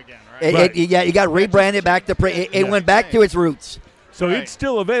premium again, right? Right. You got rebranded back to it went back to its roots. so Right. it's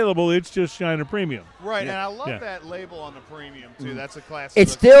still available. It's just Shiner Premium. Right, Yeah. and I love Yeah. that label on the premium too. That's a classic.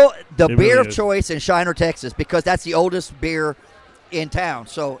 It's still the It beer really of is. choice in Shiner, Texas, because that's the oldest beer in town.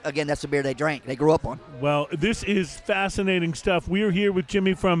 So again, that's the beer they drank. They grew up on. Well, this is fascinating stuff. We are here with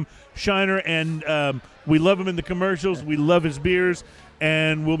Jimmy from Shiner, and we love him in the commercials. We love his beers,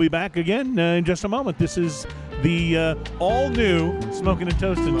 and we'll be back again in just a moment. This is the all-new Smoking and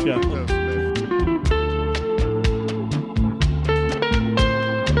Toasting Show.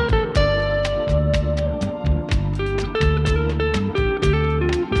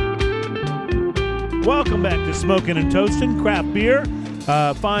 Welcome back to Smoking and Toasting, craft beer,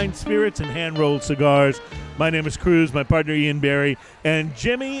 fine spirits, and hand-rolled cigars. My name is Cruz, my partner Ian Barry, and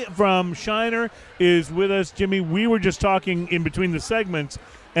Jimmy from Shiner is with us. Jimmy, we were just talking in between the segments,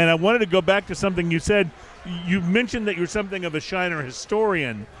 and I wanted to go back to something you said. You mentioned that you're something of a Shiner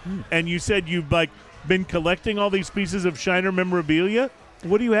historian, and you said you've been collecting all these pieces of Shiner memorabilia.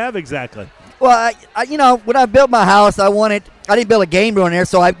 What do you have exactly? Well, when I built my house, I didn't build a game room in there,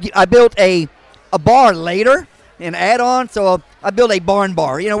 so I built a bar later, an add-on. So I built a barn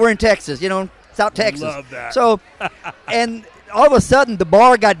bar. We're in Texas, South Texas. Love that. So, and all of a sudden, the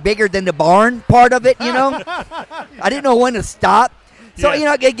bar got bigger than the barn part of it, I didn't know when to stop. So,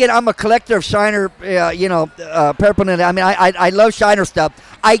 Yeah. Again, I'm a collector of Shiner, paraphernalia. I mean, I love Shiner stuff.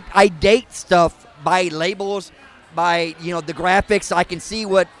 I date stuff by labels, by, the graphics. I can see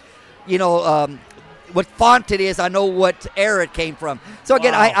what font it is. I know what era it came from. So,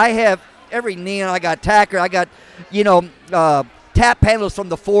 again, Wow. I have every neon. I got tacker. I got, tap handles from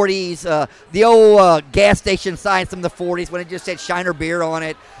the 40s, the old gas station signs from the 40s when it just said Shiner beer on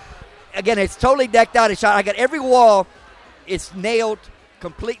it. Again, it's totally decked out in Shiner. I got every wall. It's nailed,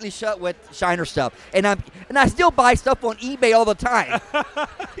 completely shut with Shiner stuff. And I still buy stuff on eBay all the time.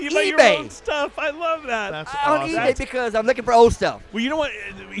 You buy your eBay. own stuff. I love that. That's On awesome. eBay because I'm looking for old stuff. Well, you know what?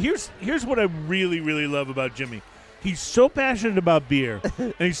 Here's what I really, really love about Jimmy. He's so passionate about beer,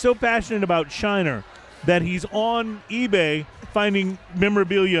 and he's so passionate about Shiner that he's on eBay finding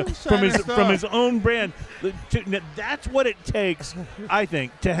memorabilia from his own brand. That's what it takes, I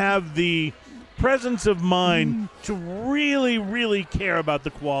think, to have the presence of mind to really, really care about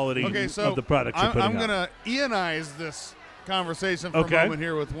the quality Okay, so of the product you're putting I'm out. going to Ianize this conversation for Okay. a moment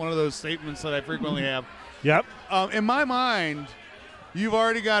here with one of those statements that I frequently have. Yep. In my mind, you've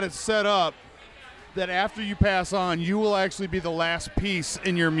already got it set up that after you pass on, you will actually be the last piece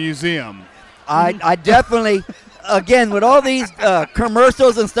in your museum. I definitely, again, with all these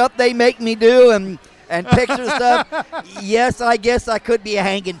commercials and stuff they make me do and pictures and stuff, yes, I guess I could be a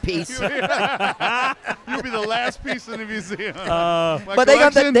hanging piece. You'll be the last piece in the museum. My But they're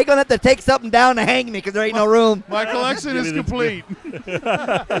collection, gonna have to take something down to hang me because there ain't no room. my collection is That's complete.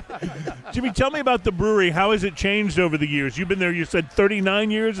 Jimmy, tell me about the brewery. How has it changed over the years? You've been there, you said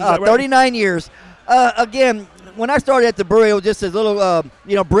 39 years? Is that right? 39 years. Again, when I started at the brewery, it was just a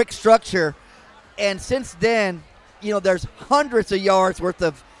little, brick structure. And since then, there's hundreds of yards worth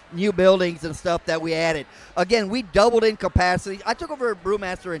of new buildings and stuff that we added. Again, we doubled in capacity. I took over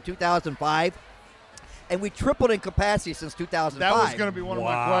Brewmaster in 2005, and we tripled in capacity since 2005. That was going to be one of my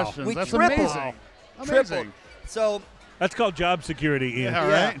Wow. questions. We That's tripled. amazing. Tripled. Amazing. So, That's called job security, Ian. Yeah. All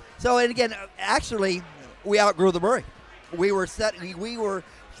yeah. right. So, and again, actually, we outgrew the brewery. We were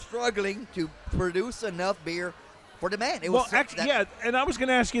struggling to produce enough beer for demand. It was Well, actually, yeah, and I was going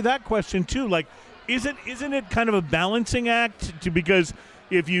to ask you that question too. Like, isn't it kind of a balancing act because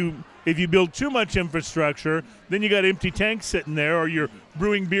if you build too much infrastructure, then you got empty tanks sitting there, or you're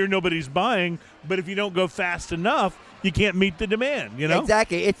brewing beer nobody's buying. But if you don't go fast enough, you can't meet the demand.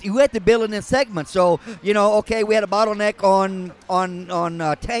 Exactly. You had to build it in segments. So, okay, we had a bottleneck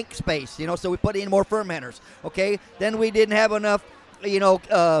on tank space, so we put in more fermenters. Okay, then we didn't have enough,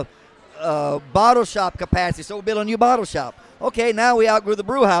 bottle shop capacity, so we build a new bottle shop. Okay, now we outgrew the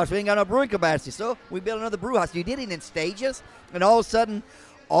brew house. We ain't got no brewing capacity, so we built another brew house. You did it in stages, and all of a sudden,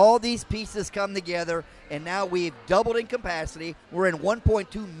 all these pieces come together, and now we've doubled in capacity. We're in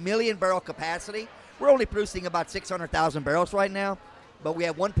 1.2 million barrel capacity. We're only producing about 600,000 barrels right now, but we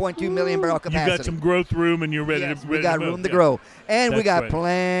have 1.2 million barrel capacity. You got some growth room, and you're ready Yes, to. we ready got to room move. to Yeah. grow, and we That's got great.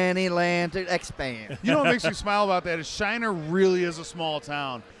 plenty land to expand. You know what makes me smile about that is Shiner really is a small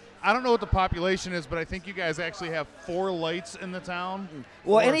town. I don't know what the population is, but I think you guys actually have 4 lights in the town.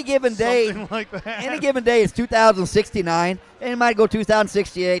 Well, or any given day, something like that. any given day is 2,069, and it might go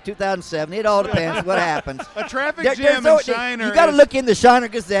 2,068, 2,070. It all depends what happens. A traffic There- jam there's in Shiner. you got to is- look in the Shiner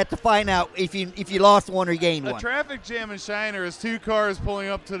Gazette to find out if you lost one or gained A one. traffic jam in Shiner is 2 cars pulling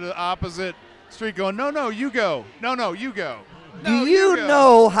up to the opposite street, going, "No, you go. No, you go." Do No, you go."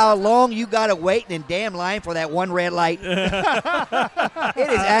 know how long you got to wait in damn line for that one red light? It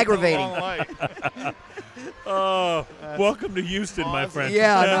is aggravating. Long light. Oh, welcome to Houston, my friend.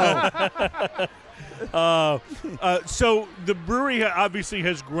 Yeah, I know. So the brewery obviously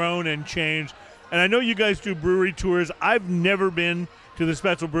has grown and changed, and I know you guys do brewery tours. I've never been to the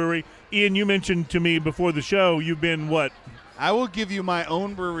Spetzel Brewery. Ian, you mentioned to me before the show you've been what? I will give you my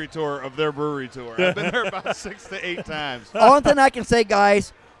own brewery tour of their brewery tour. I've been there about 6 to 8 times. Only thing I can say,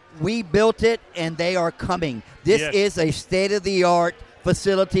 guys, we built it and they are coming. This Yes. is a state-of-the-art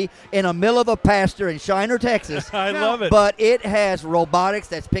facility in the middle of a pasture in Shiner, Texas. I love it. But it has robotics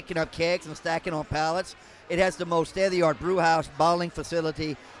that's picking up kegs and stacking on pallets. It has the most state-of-the-art brew house, bottling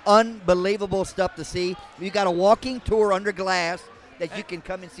facility, unbelievable stuff to see. You got a walking tour under glass that you can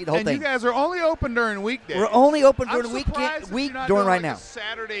come and see the whole And thing. you guys are only open during weekdays. We're only open I'm during the surprised that week you're not during doing right like now. A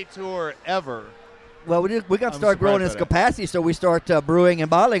Saturday tour ever. Well, we're going to I'm start growing surprised its by that. capacity, so we start brewing and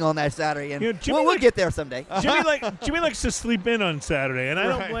bottling on that Saturday, and You know, Jimmy we'll likes- get there someday. Jimmy likes to sleep in on Saturday, and I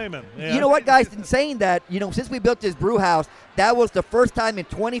don't Right. blame him. Yeah. You know what, guys? In saying that, since we built this brew house, that was the first time in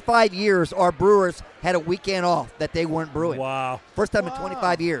 25 years our brewers had a weekend off that they weren't brewing. Wow. First time in Wow.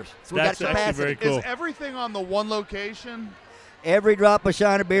 25 years. So we That's got actually capacity. very cool. Is everything on the one location? Every drop of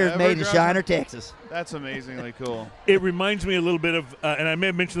Shiner beer is Every made in drop Shiner, of- Texas. That's amazingly cool. It reminds me a little bit of, and I may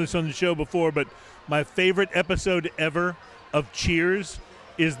have mentioned this on the show before, but my favorite episode ever of Cheers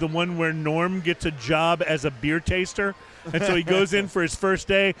is the one where Norm gets a job as a beer taster. And so he goes in for his first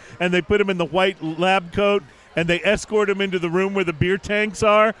day, and they put him in the white lab coat, and they escort him into the room where the beer tanks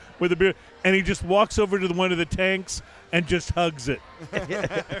are, and he just walks over to one of the tanks and just hugs it.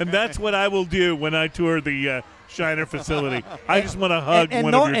 And that's what I will do when I tour the Shiner facility. I just want to hug and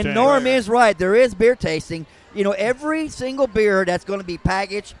one Nor- of your and tanks. Norm is right. There is beer tasting. Every single beer that's going to be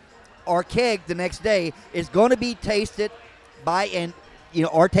packaged or kegged the next day is going to be tasted by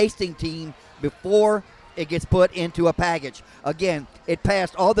our tasting team before it gets put into a package. Again, it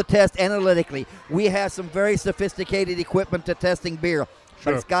passed all the tests analytically. We have some very sophisticated equipment to testing beer, Sure.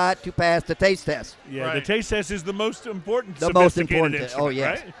 but it's got to pass the taste test. Yeah, Right. the taste test is the most important. The most sophisticated important. instrument, Oh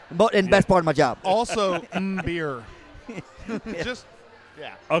yes, right? and best part of my job. Also, beer. Just,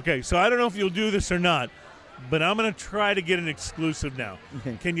 yeah. Okay, so I don't know if you'll do this or not, but I'm going to try to get an exclusive now.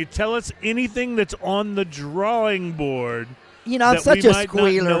 Can you tell us anything that's on the drawing board? I'm that such we a might not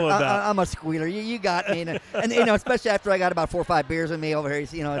squealer. know about? I'm a squealer. You got me, and especially after I got about 4 or 5 beers in me over here.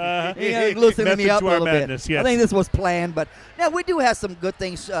 Loosening me Method up to a our little madness, bit. yes. I think this was planned, but now we do have some good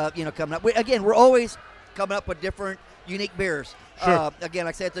things, coming up. We're always coming up with different, unique beers. Sure. Again,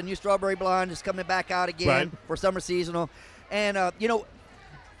 like I said, the new strawberry blonde is coming back out again Right. for summer seasonal, and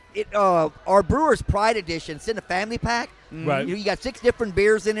our Brewer's Pride Edition. It's in a family pack. Right. You got 6 different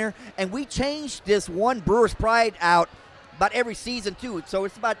beers in there, and we changed this one Brewer's Pride out about every season too. So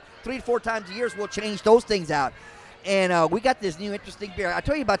it's about 3 to 4 times a year we'll change those things out. And we got this new interesting beer. I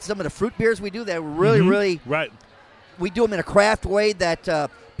tell you about some of the fruit beers we do that are really, Right. we do them in a craft way that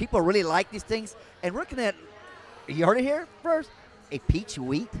people really like these things. And we're looking at, you heard it here first, a peach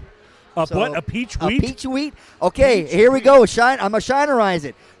wheat. What? A peach wheat? A peach wheat. Okay, here we go. I'm gonna Shinerize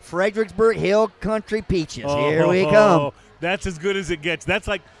it. Fredericksburg Hill Country Peaches. Here we come. That's as good as it gets. That's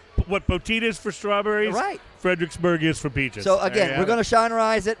like what Poteet is for strawberries. Right. Fredericksburg is for peaches. So There again, you we're have going to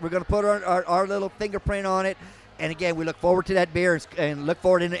Shinerize it. We're going to put our little fingerprint on it. And again, we look forward to that beer and look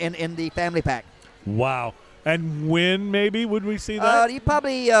forward in the family pack. Wow. And when maybe would we see that? You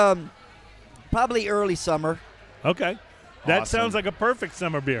probably early summer. Okay. That Awesome. sounds like a perfect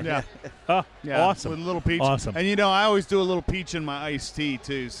summer beer. Yeah. Yeah. Awesome. With a little peach. Awesome. And I always do a little peach in my iced tea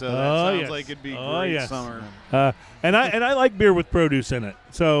too, so that Oh, sounds yes. like it'd be Oh, great yes. summer. And I like beer with produce in it.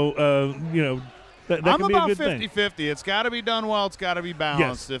 So that I'm can be about a good thing. 50-50. It's got to be done well. It's got to be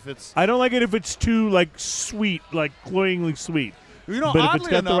balanced. Yes. If it's I don't like it if it's too like sweet, like cloyingly sweet. You know, But if it's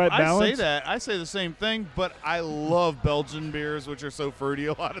oddly got the enough, right I say balance- that. I say the same thing, but I love Belgian beers, which are so fruity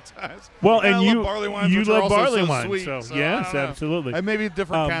a lot of times. Well, and and I you love barley wines, you which are love also barley so wine, sweet, so I yes, don't know. absolutely. And maybe a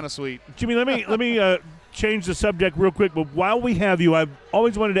different kind of sweet. Jimmy, let me change the subject real quick. But while we have you, I've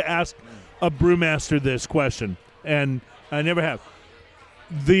always wanted to ask a brewmaster this question, and I never have.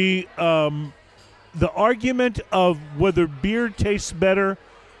 The argument of whether beer tastes better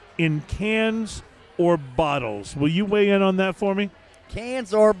in cans or bottles. Will you weigh in on that for me?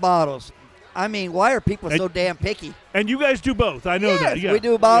 Cans or bottles? I mean, why are people so damn picky? And you guys do both. I know Yes, that. Yeah. we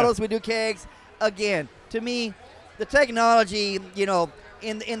do bottles, we do kegs. Again, to me, the technology, you know,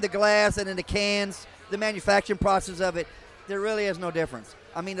 in the glass and in the cans, the manufacturing process of it, there really is no difference.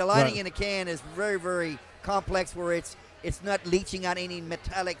 I mean, the lining Right. in a can is very, very complex, where it's not leaching out any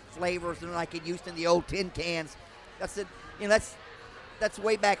metallic flavors like it used in the old tin cans. That's it. You know, that's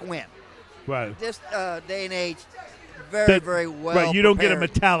way back when. Right. This day and age, very, very well. Right. You don't get a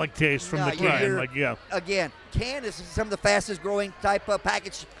prepared. metallic taste from No, the can. you're- Like, yeah. Again, can is some of the fastest growing type of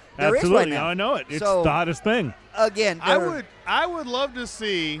package there is Absolutely. right now. I know it. It's So, the hottest thing. Again, I would love to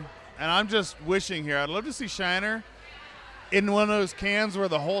see, and I'm just wishing here, I'd love to see Shiner in one of those cans where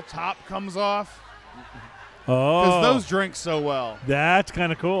the whole top comes off, Oh. because those drink so well. That's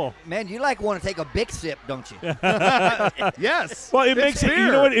kind of cool. Man, you like want to take a big sip, don't you? Yes. Well, it It's makes it. You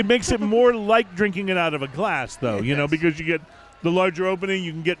beer. know what? It makes it more like drinking it out of a glass, though. You know, because you get the larger opening,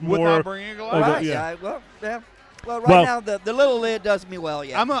 you can get more. Without bringing a glass. of it, Right, yeah. yeah. Well, right Well- now the little lid does me well.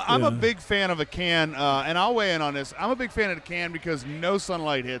 Yeah. I'm a Yeah. big fan of a can, and I'll weigh in on this. I'm a big fan of the can because no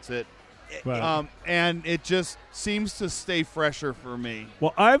sunlight hits it, Right. and it just seems to stay fresher for me.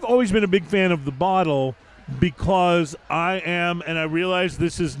 Well, I've always been a big fan of the bottle because I am, and I realize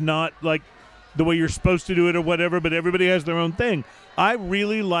this is not like the way you're supposed to do it or whatever, but everybody has their own thing. I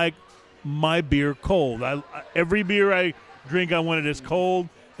really like my beer cold. Every beer I drink, I want it as cold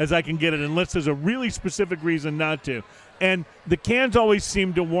as I can get it, unless there's a really specific reason not to. And the cans always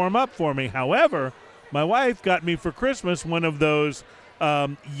seem to warm up for me. However, my wife got me for Christmas one of those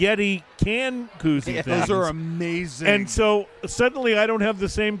Yeti can koozie things. Those are amazing. And so suddenly I don't have the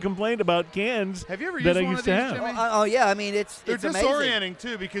same complaint about cans have you ever that used I one used of to these, have. Jimmy? Oh yeah, I mean it's They're amazing. disorienting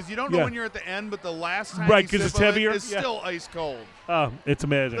too, because you don't know Yeah. when you're at the end, but the last time Right, you 'cause sip it's of it, heavier? it's Yeah. still ice cold. Oh, it's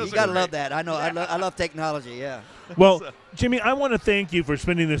amazing. Those You are gotta great. love that. I know. I love technology. Yeah. Well, Jimmy, I want to thank you for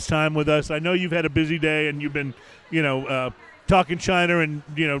spending this time with us. I know you've had a busy day and you've been, talking Shiner and,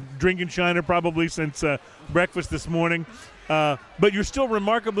 drinking Shiner probably since breakfast this morning. But you're still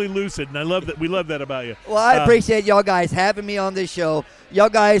remarkably lucid, and I love that. We love that about you. Well, I appreciate y'all guys having me on this show. Y'all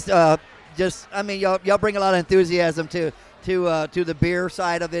guys y'all bring a lot of enthusiasm to the beer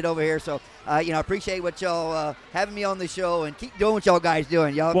side of it over here. So, I appreciate what y'all having me on the show, and keep doing what y'all guys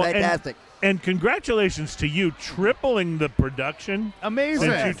doing. Y'all Well, fantastic. And congratulations to you, tripling the production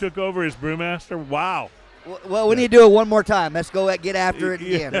Amazing. since you took over as brewmaster. Wow. Well, we need to do it one more time. Let's go get after it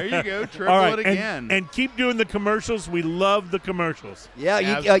Yeah. again. There you go. Triple All right, it again. and keep doing the commercials. We love the commercials. Yeah, you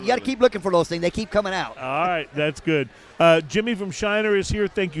got Absolutely. to keep looking for those things. They keep coming out. All right, that's good. Jimmy from Shiner is here.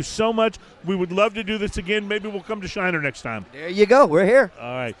 Thank you so much. We would love to do this again. Maybe we'll come to Shiner next time. There you go. We're here.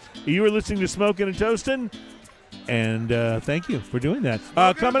 All right. You were listening to Smoking and Toasting, and thank you for doing that.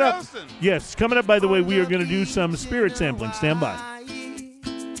 Smokin' Coming and up, Toastin'. yes, coming up, by the way, we are going to do some spirit sampling. Stand by.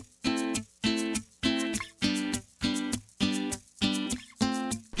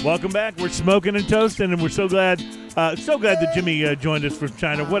 Welcome back. We're smoking and toasting, and we're so glad that Jimmy joined us from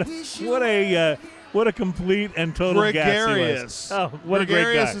China. What a complete and total gas he was. Gregarious. Oh, what a great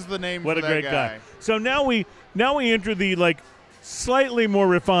Gregarious guy! is the name What for a great that guy. guy. So now we enter the slightly more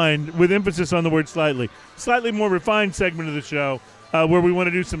refined, with emphasis on the word slightly more refined segment of the show, where we want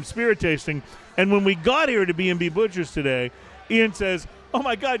to do some spirit tasting. And when we got here to B&B Butchers today, Ian says, "Oh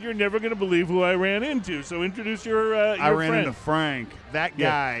my God, you're never going to believe who I ran into." So introduce your I ran friend. into Frank, that Yeah.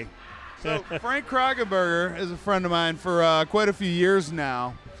 guy. So Frank Kragenberger is a friend of mine for quite a few years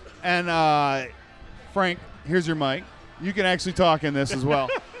now. And Frank, here's your mic. You can actually talk in this as well.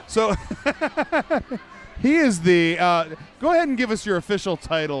 So he is the go ahead and give us your official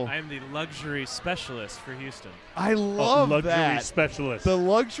title. I am the luxury specialist for Houston. I love luxury that. specialist. The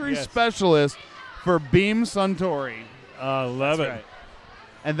luxury Yes. specialist for Beam Suntory. Love That's it. right.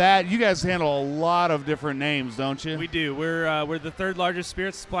 And that you guys handle a lot of different names, don't you? We do. We're the third largest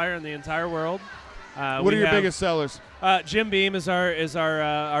spirit supplier in the entire world. What are your biggest sellers? Jim Beam is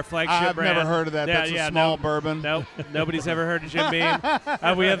our flagship I've brand. never heard of that. That's a small bourbon. Nope, nobody's ever heard of Jim Beam.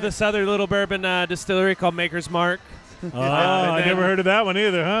 We have this other little bourbon distillery called Maker's Mark. I never heard of that one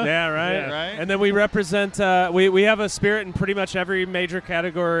either, huh? Yeah, right. Yeah. Right. And then we represent. We have a spirit in pretty much every major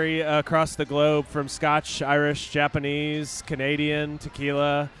category across the globe, from Scotch, Irish, Japanese, Canadian,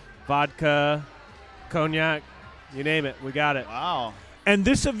 tequila, vodka, cognac, you name it, we got it. Wow. And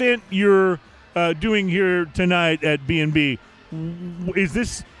this event you're doing here tonight at B&B, is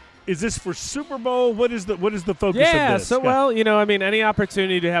this for Super Bowl? What is the focus Yeah, of this? so well, any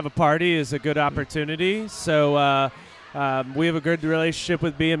opportunity to have a party is a good opportunity. So we have a good relationship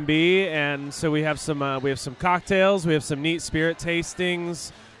with B&B, and so we have some cocktails, we have some neat spirit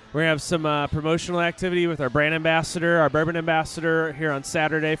tastings. We have some promotional activity with our brand ambassador, our bourbon ambassador, here on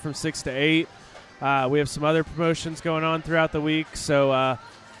Saturday from 6 to 8. We have some other promotions going on throughout the week. So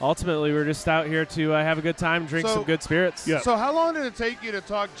ultimately, we're just out here to have a good time, drink some good spirits. Yeah. So how long did it take you to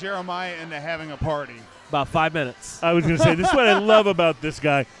talk Jeremiah into having a party? About 5 minutes. I was going to say, this is what I love about this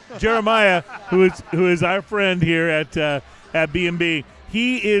guy, Jeremiah, who is our friend here at B&B.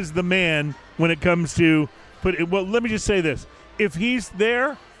 He is the man when it comes to well, let me just say this: if he's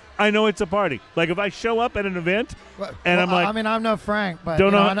there, I know it's a party. Like if I show up at an event and I'm like, I mean, I'm no Frank, but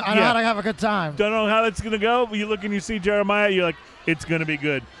Don't know- I know yeah. how to have a good time. don't know how that's going to go. But you look and you see Jeremiah, you're like, it's going to be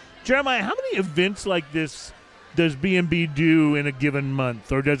good. Jeremiah, how many events like this does B&B do in a given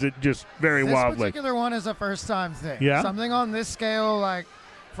month, or does it just vary This wildly? particular one is a first-time thing. Yeah? Something on this scale, like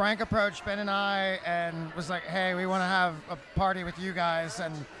Frank approached Ben and I and was like, hey, we want to have a party with you guys.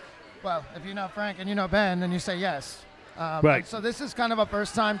 And, well, if you know Frank and you know Ben, then you say yes. Right. So this is kind of a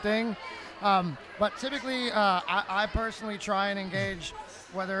first-time thing. But typically, I personally try and engage,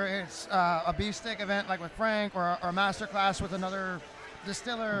 whether it's a beef steak event like with Frank or a master class with another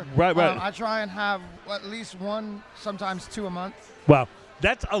distiller. Right. I try and have at least one, sometimes two a month. Wow,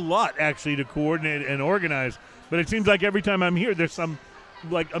 that's a lot actually to coordinate and organize. But it seems like every time I'm here, there's some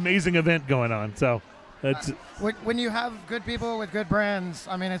like amazing event going on. So that's When you have good people with good brands,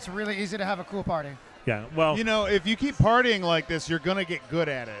 I mean, it's really easy to have a cool party. yeah. Well, If you keep partying like this, you're going to get good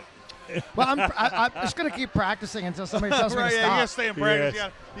at it. Well, I'm just going to keep practicing until somebody tells me Right, to yeah, you got to stop. stay in practice.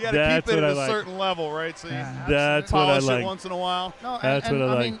 Yes. You got to That's keep it what at I a like. certain level, right? So you that's what I polish like. it once in a while. No, That's and, what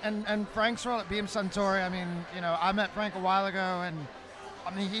I I like. mean, and Frank's role at BM Suntory, I mean, I met Frank a while ago, and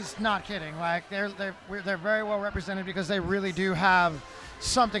I mean, he's not kidding. Like, they're very well represented because they really do have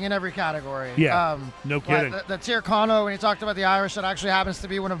something in every category. Yeah, no like kidding. The Tyrconnell, when he talked about the Irish, that actually happens to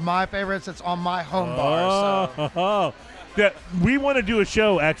be one of my favorites. It's on my home bar. So. Oh, that we want to do a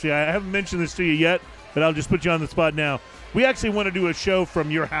show. Actually, I haven't mentioned this to you yet, but I'll just put you on the spot now. We actually want to do a show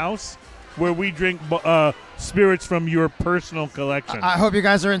from your house where we drink spirits from your personal collection. I hope you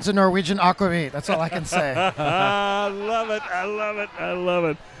guys are into Norwegian aquavit. That's all I can say. I love it. I love it. I love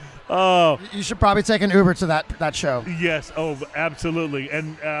it. Oh, You should probably take an Uber to that show. yes. Oh, absolutely.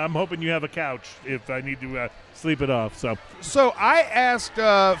 And I'm hoping you have a couch if I need to sleep it off. So I asked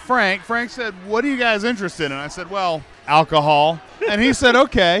Frank. Frank said, "What are you guys interested in?" And I said, "Well, alcohol." And he said,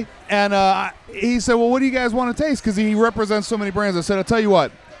 "Okay." And he said, "Well, what do you guys want to taste?" Because he represents so many brands. I said, "I'll tell you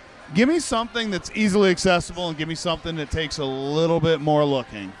what. Give me something that's easily accessible, and give me something that takes a little bit more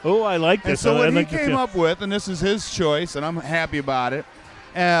looking." Oh, I like And this. so I what he like this, came yeah. up with, and this is his choice, and I'm happy about it.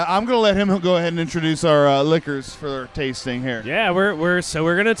 I'm going to let him go ahead and introduce our liquors for tasting here. Yeah, we're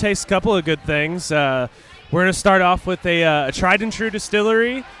gonna taste a couple of good things. We're gonna start off with a tried and true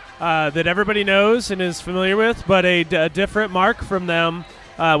distillery that everybody knows and is familiar with, but a different mark from them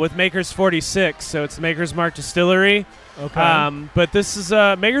with Maker's 46. So it's Maker's Mark Distillery. Okay. But this is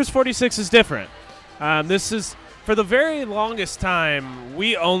Maker's 46 is different. This is, for the very longest time,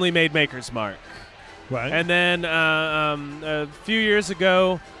 we only made Maker's Mark. right. And then a few years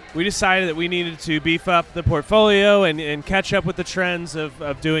ago, we decided that we needed to beef up the portfolio and catch up with the trends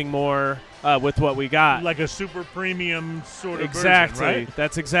of doing more with what we got. like a super premium sort of Exactly. version, right?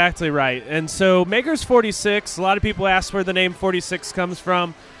 That's exactly right. And so Maker's 46, a lot of people ask where the name 46 comes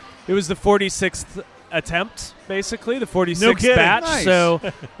from. It was the 46th attempt, basically, the 46th No kidding. batch. Nice. So,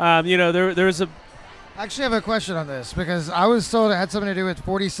 there was a I actually have a question on this because I was told it had something to do with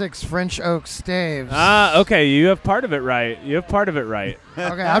 46 French oak staves. okay, you have part of it right.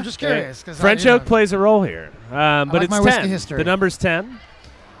 Okay, I'm just curious. 'Cause French oak plays a role here, but like it's my 10. whiskey history. The number's 10.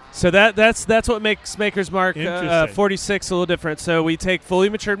 So that's what makes Maker's Mark Interesting. 46 a little different. So we take fully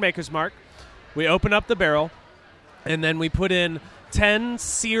matured Maker's Mark, we open up the barrel, and then we put in 10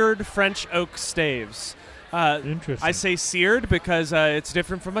 seared French oak staves. Interesting. I say seared because it's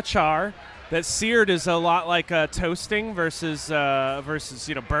different from a char. That seared is a lot like toasting versus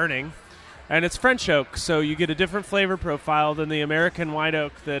burning. and it's French oak, so you get a different flavor profile than the American white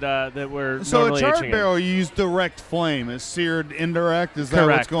oak that we're So a normally charred aging in. barrel, you use direct flame. It's seared indirect. Is that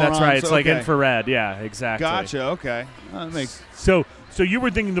Correct. what's going That's on? right. It's So, like okay. infrared. Yeah, exactly. Gotcha. Okay. That makes. So you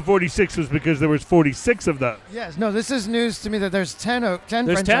were thinking the 46 was because there was 46 of those. Yes, no, this is news to me that there's 10 There's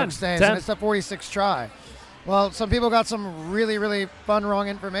French 10, oak stains, 10. and it's the 46 try. Well, some people got some really, really fun, wrong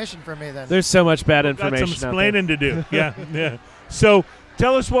information from me then. There's so much bad Got information. some out there. explaining to do. Yeah, yeah. So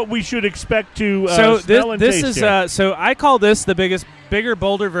tell us what we should expect to So smell and this taste is here. so I call this the bigger,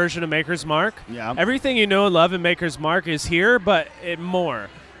 bolder version of Maker's Mark. Yeah. Everything you know and love in Maker's Mark is here, but more.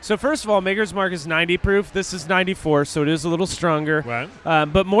 So first of all, Maker's Mark is 90 proof. This is 94, so it is a little stronger. Right.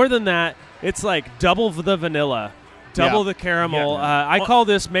 But more than that, it's like double the vanilla, double the caramel. Yeah. I call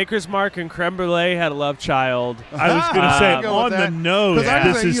this Maker's Mark and creme brulee had a love child. I was going to say Go with on the that. nose, 'Cause I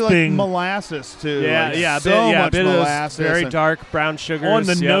this think is you thing like molasses too. Yeah, like yeah, so much bit of those molasses. very and- dark brown sugars. on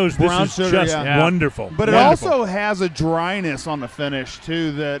the Yep. nose. This Brown is sugar, just yeah. Yeah. wonderful. But it Wonderful. also has a dryness on the finish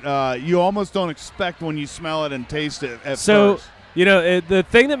too that you almost don't expect when you smell it and taste it at So, first. you know, the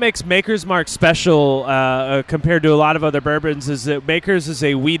thing that makes Maker's Mark special compared to a lot of other bourbons is that Maker's is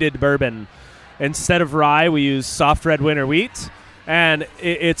a wheated bourbon. Instead of rye, we use soft red winter wheat, and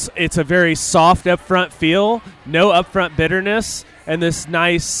it's a very soft upfront feel, no upfront bitterness, and this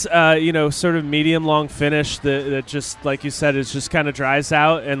nice, sort of medium long finish that just, like you said, is just kind of dries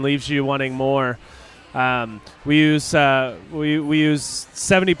out and leaves you wanting more. We use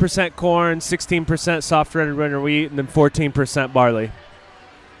 70% corn, 16% soft red winter wheat, and then 14% barley.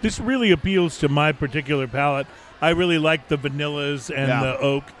 This really appeals to my particular palate. I really like the vanillas and Yeah. the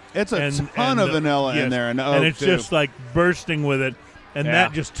oak. It's a and ton of vanilla in yes, there and the and oak, it's too. just like bursting with it, and Yeah.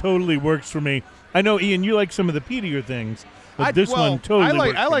 that just totally works for me. I know, Ian, you like some of the peatier things, but this one totally I like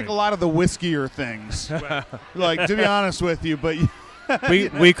works I for like me. a lot of the whiskier things. Like, to be honest with you, but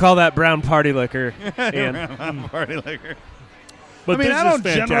We call that brown party liquor. Ian. party liquor. But I mean, this I is don't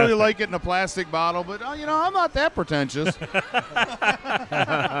generally fantastic. like it in a plastic bottle, but I'm not that pretentious.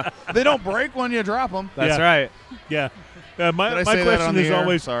 They don't break when you drop them. That's Yeah. right. Yeah. Did I My say that question on the is air?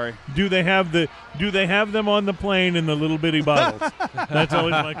 always: Sorry. Do they have them on the plane in the little bitty bottles? That's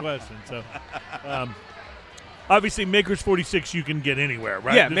always my question. So, obviously, Maker's 46 you can get anywhere,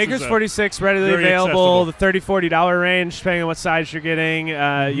 right? Yeah, This Maker's is a- 46 readily very available. accessible. The $30-$40 range, depending on what size you're getting.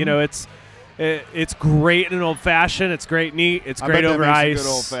 You know, it's great in an old fashioned. It's great neat. It's I great bet that over makes ice. a good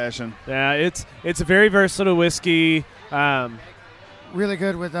old fashioned. Yeah, it's a very versatile whiskey. Really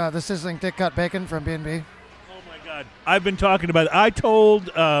good with the sizzling thick cut bacon from B&B. Oh my God! I've been talking about it. I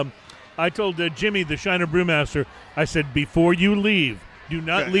told Jimmy, the Shiner Brewmaster, I said, before you leave, do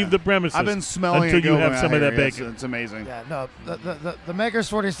not Yeah. leave the premises I've been smelling until it you going have out some of here, that yes, bacon. It's amazing. Yeah, no, the Maker's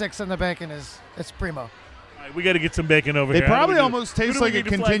 46 and the bacon it's primo. All right, we got to get some bacon over They here. How do probably we do- almost who taste do we like a need to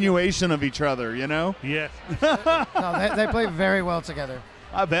flag? continuation of each other, you know? Yes. No, they play very well together.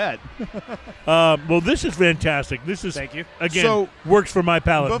 I bet. Well, this is fantastic. This is Thank you. again So, works for my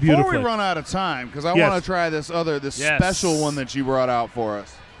palate Before beautifully. we run out of time, because I Yes. want to try this Yes. special one that you brought out for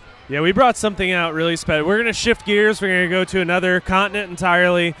us. Yeah, we brought something out really special. We're going to shift gears. We're going to go to another continent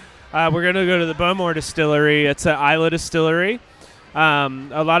entirely. We're going to go to the Bowmore Distillery. It's an Isla distillery. A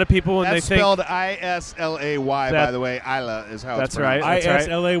lot of people, when That's they think spelled I-S-L-A-Y, by That- the way. Isla is how That's it's pronounced. right. That's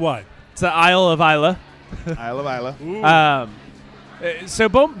ISLAY. it's the Isle of Isla. I love Isla. So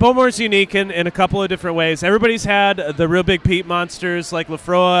Bowmore's unique in a couple of different ways. Everybody's had the real big peat monsters like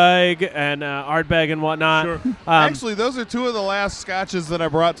Lefroy and Ardbeg and whatnot. Sure. Actually, those are two of the last scotches that I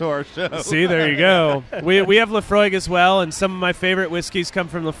brought to our show. See, there you go. We have Lefroy as well, and some of my favorite whiskeys come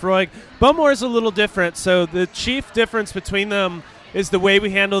from Lefroy. Bowmore is a little different. So the chief difference between them is the way we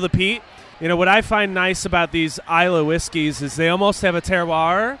handle the peat. You know, what I find nice about these Isla whiskeys is they almost have a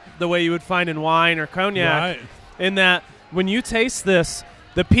terroir, the way you would find in wine or cognac, Right. in that when you taste this,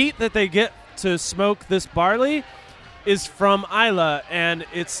 the peat that they get to smoke this barley is from Isla, and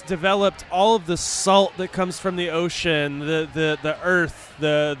it's developed all of the salt that comes from the ocean, the earth,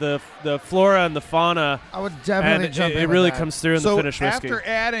 the flora and the fauna. I would definitely And jump in it with really that. comes through in So the finished whiskey. after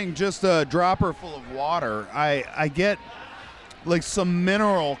adding just a dropper full of water, I get like some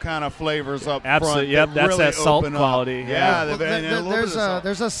mineral kind of flavors up Absolutely, front. yep, that's really that salt open up. quality, yeah. Yeah, Well, and a little bit of salt.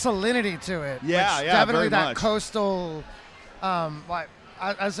 there's a salinity to it. Yeah, which yeah, definitely very that much. coastal. Like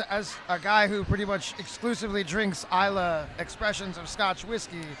as a guy who pretty much exclusively drinks Isla expressions of Scotch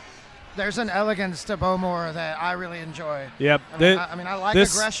whiskey, there's an elegance to Bowmore that I really enjoy. Yep. I mean, I like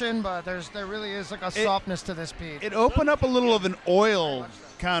this- aggression, but there really is like a softness to this peat. It opened up a little of an oil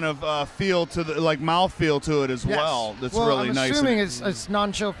kind of feel to the mouth feel to it as Yes. well. That's well, really I'm nice. assuming it's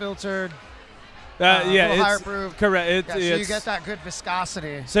non-chill filtered. Yeah, a little higher it's proof. correct. Yeah, so you get that good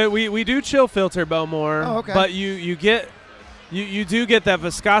viscosity. So we do chill filter Bowmore, Oh, okay. but you do get that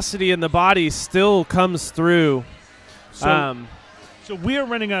viscosity in the body still comes through. So we are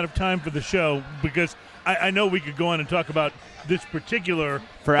running out of time for the show because I know we could go on and talk about this particular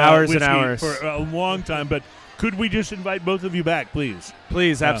For hours and whiskey hours. for a long time, but could we just invite both of you back, please?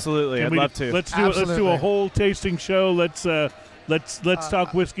 Please, absolutely, Can I'd we- love to. Let's do a Absolutely. whole tasting show. Let's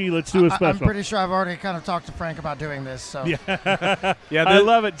talk whiskey. Let's do a I'm special. pretty sure I've already kind of talked to Frank about doing this. So Yeah. Yeah, I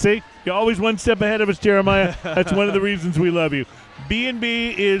love it. See, you're always one step ahead of us, Jeremiah. That's one of the reasons we love you.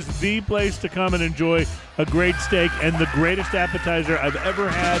 B&B is the place to come and enjoy a great steak and the greatest appetizer I've ever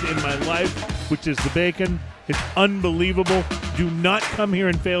had in my life, which is the bacon. It's unbelievable. Do not come here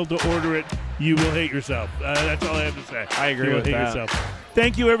and fail to order it. You will hate yourself. That's all I have to say. I agree You will with hate that. yourself.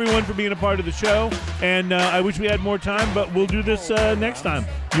 Thank you, everyone, for being a part of the show. And I wish we had more time, but we'll do this next time.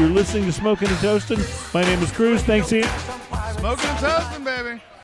 You're listening to Smoking and Toasting. My name is Cruz. Thanks, Ian. Smoking and toasting, baby.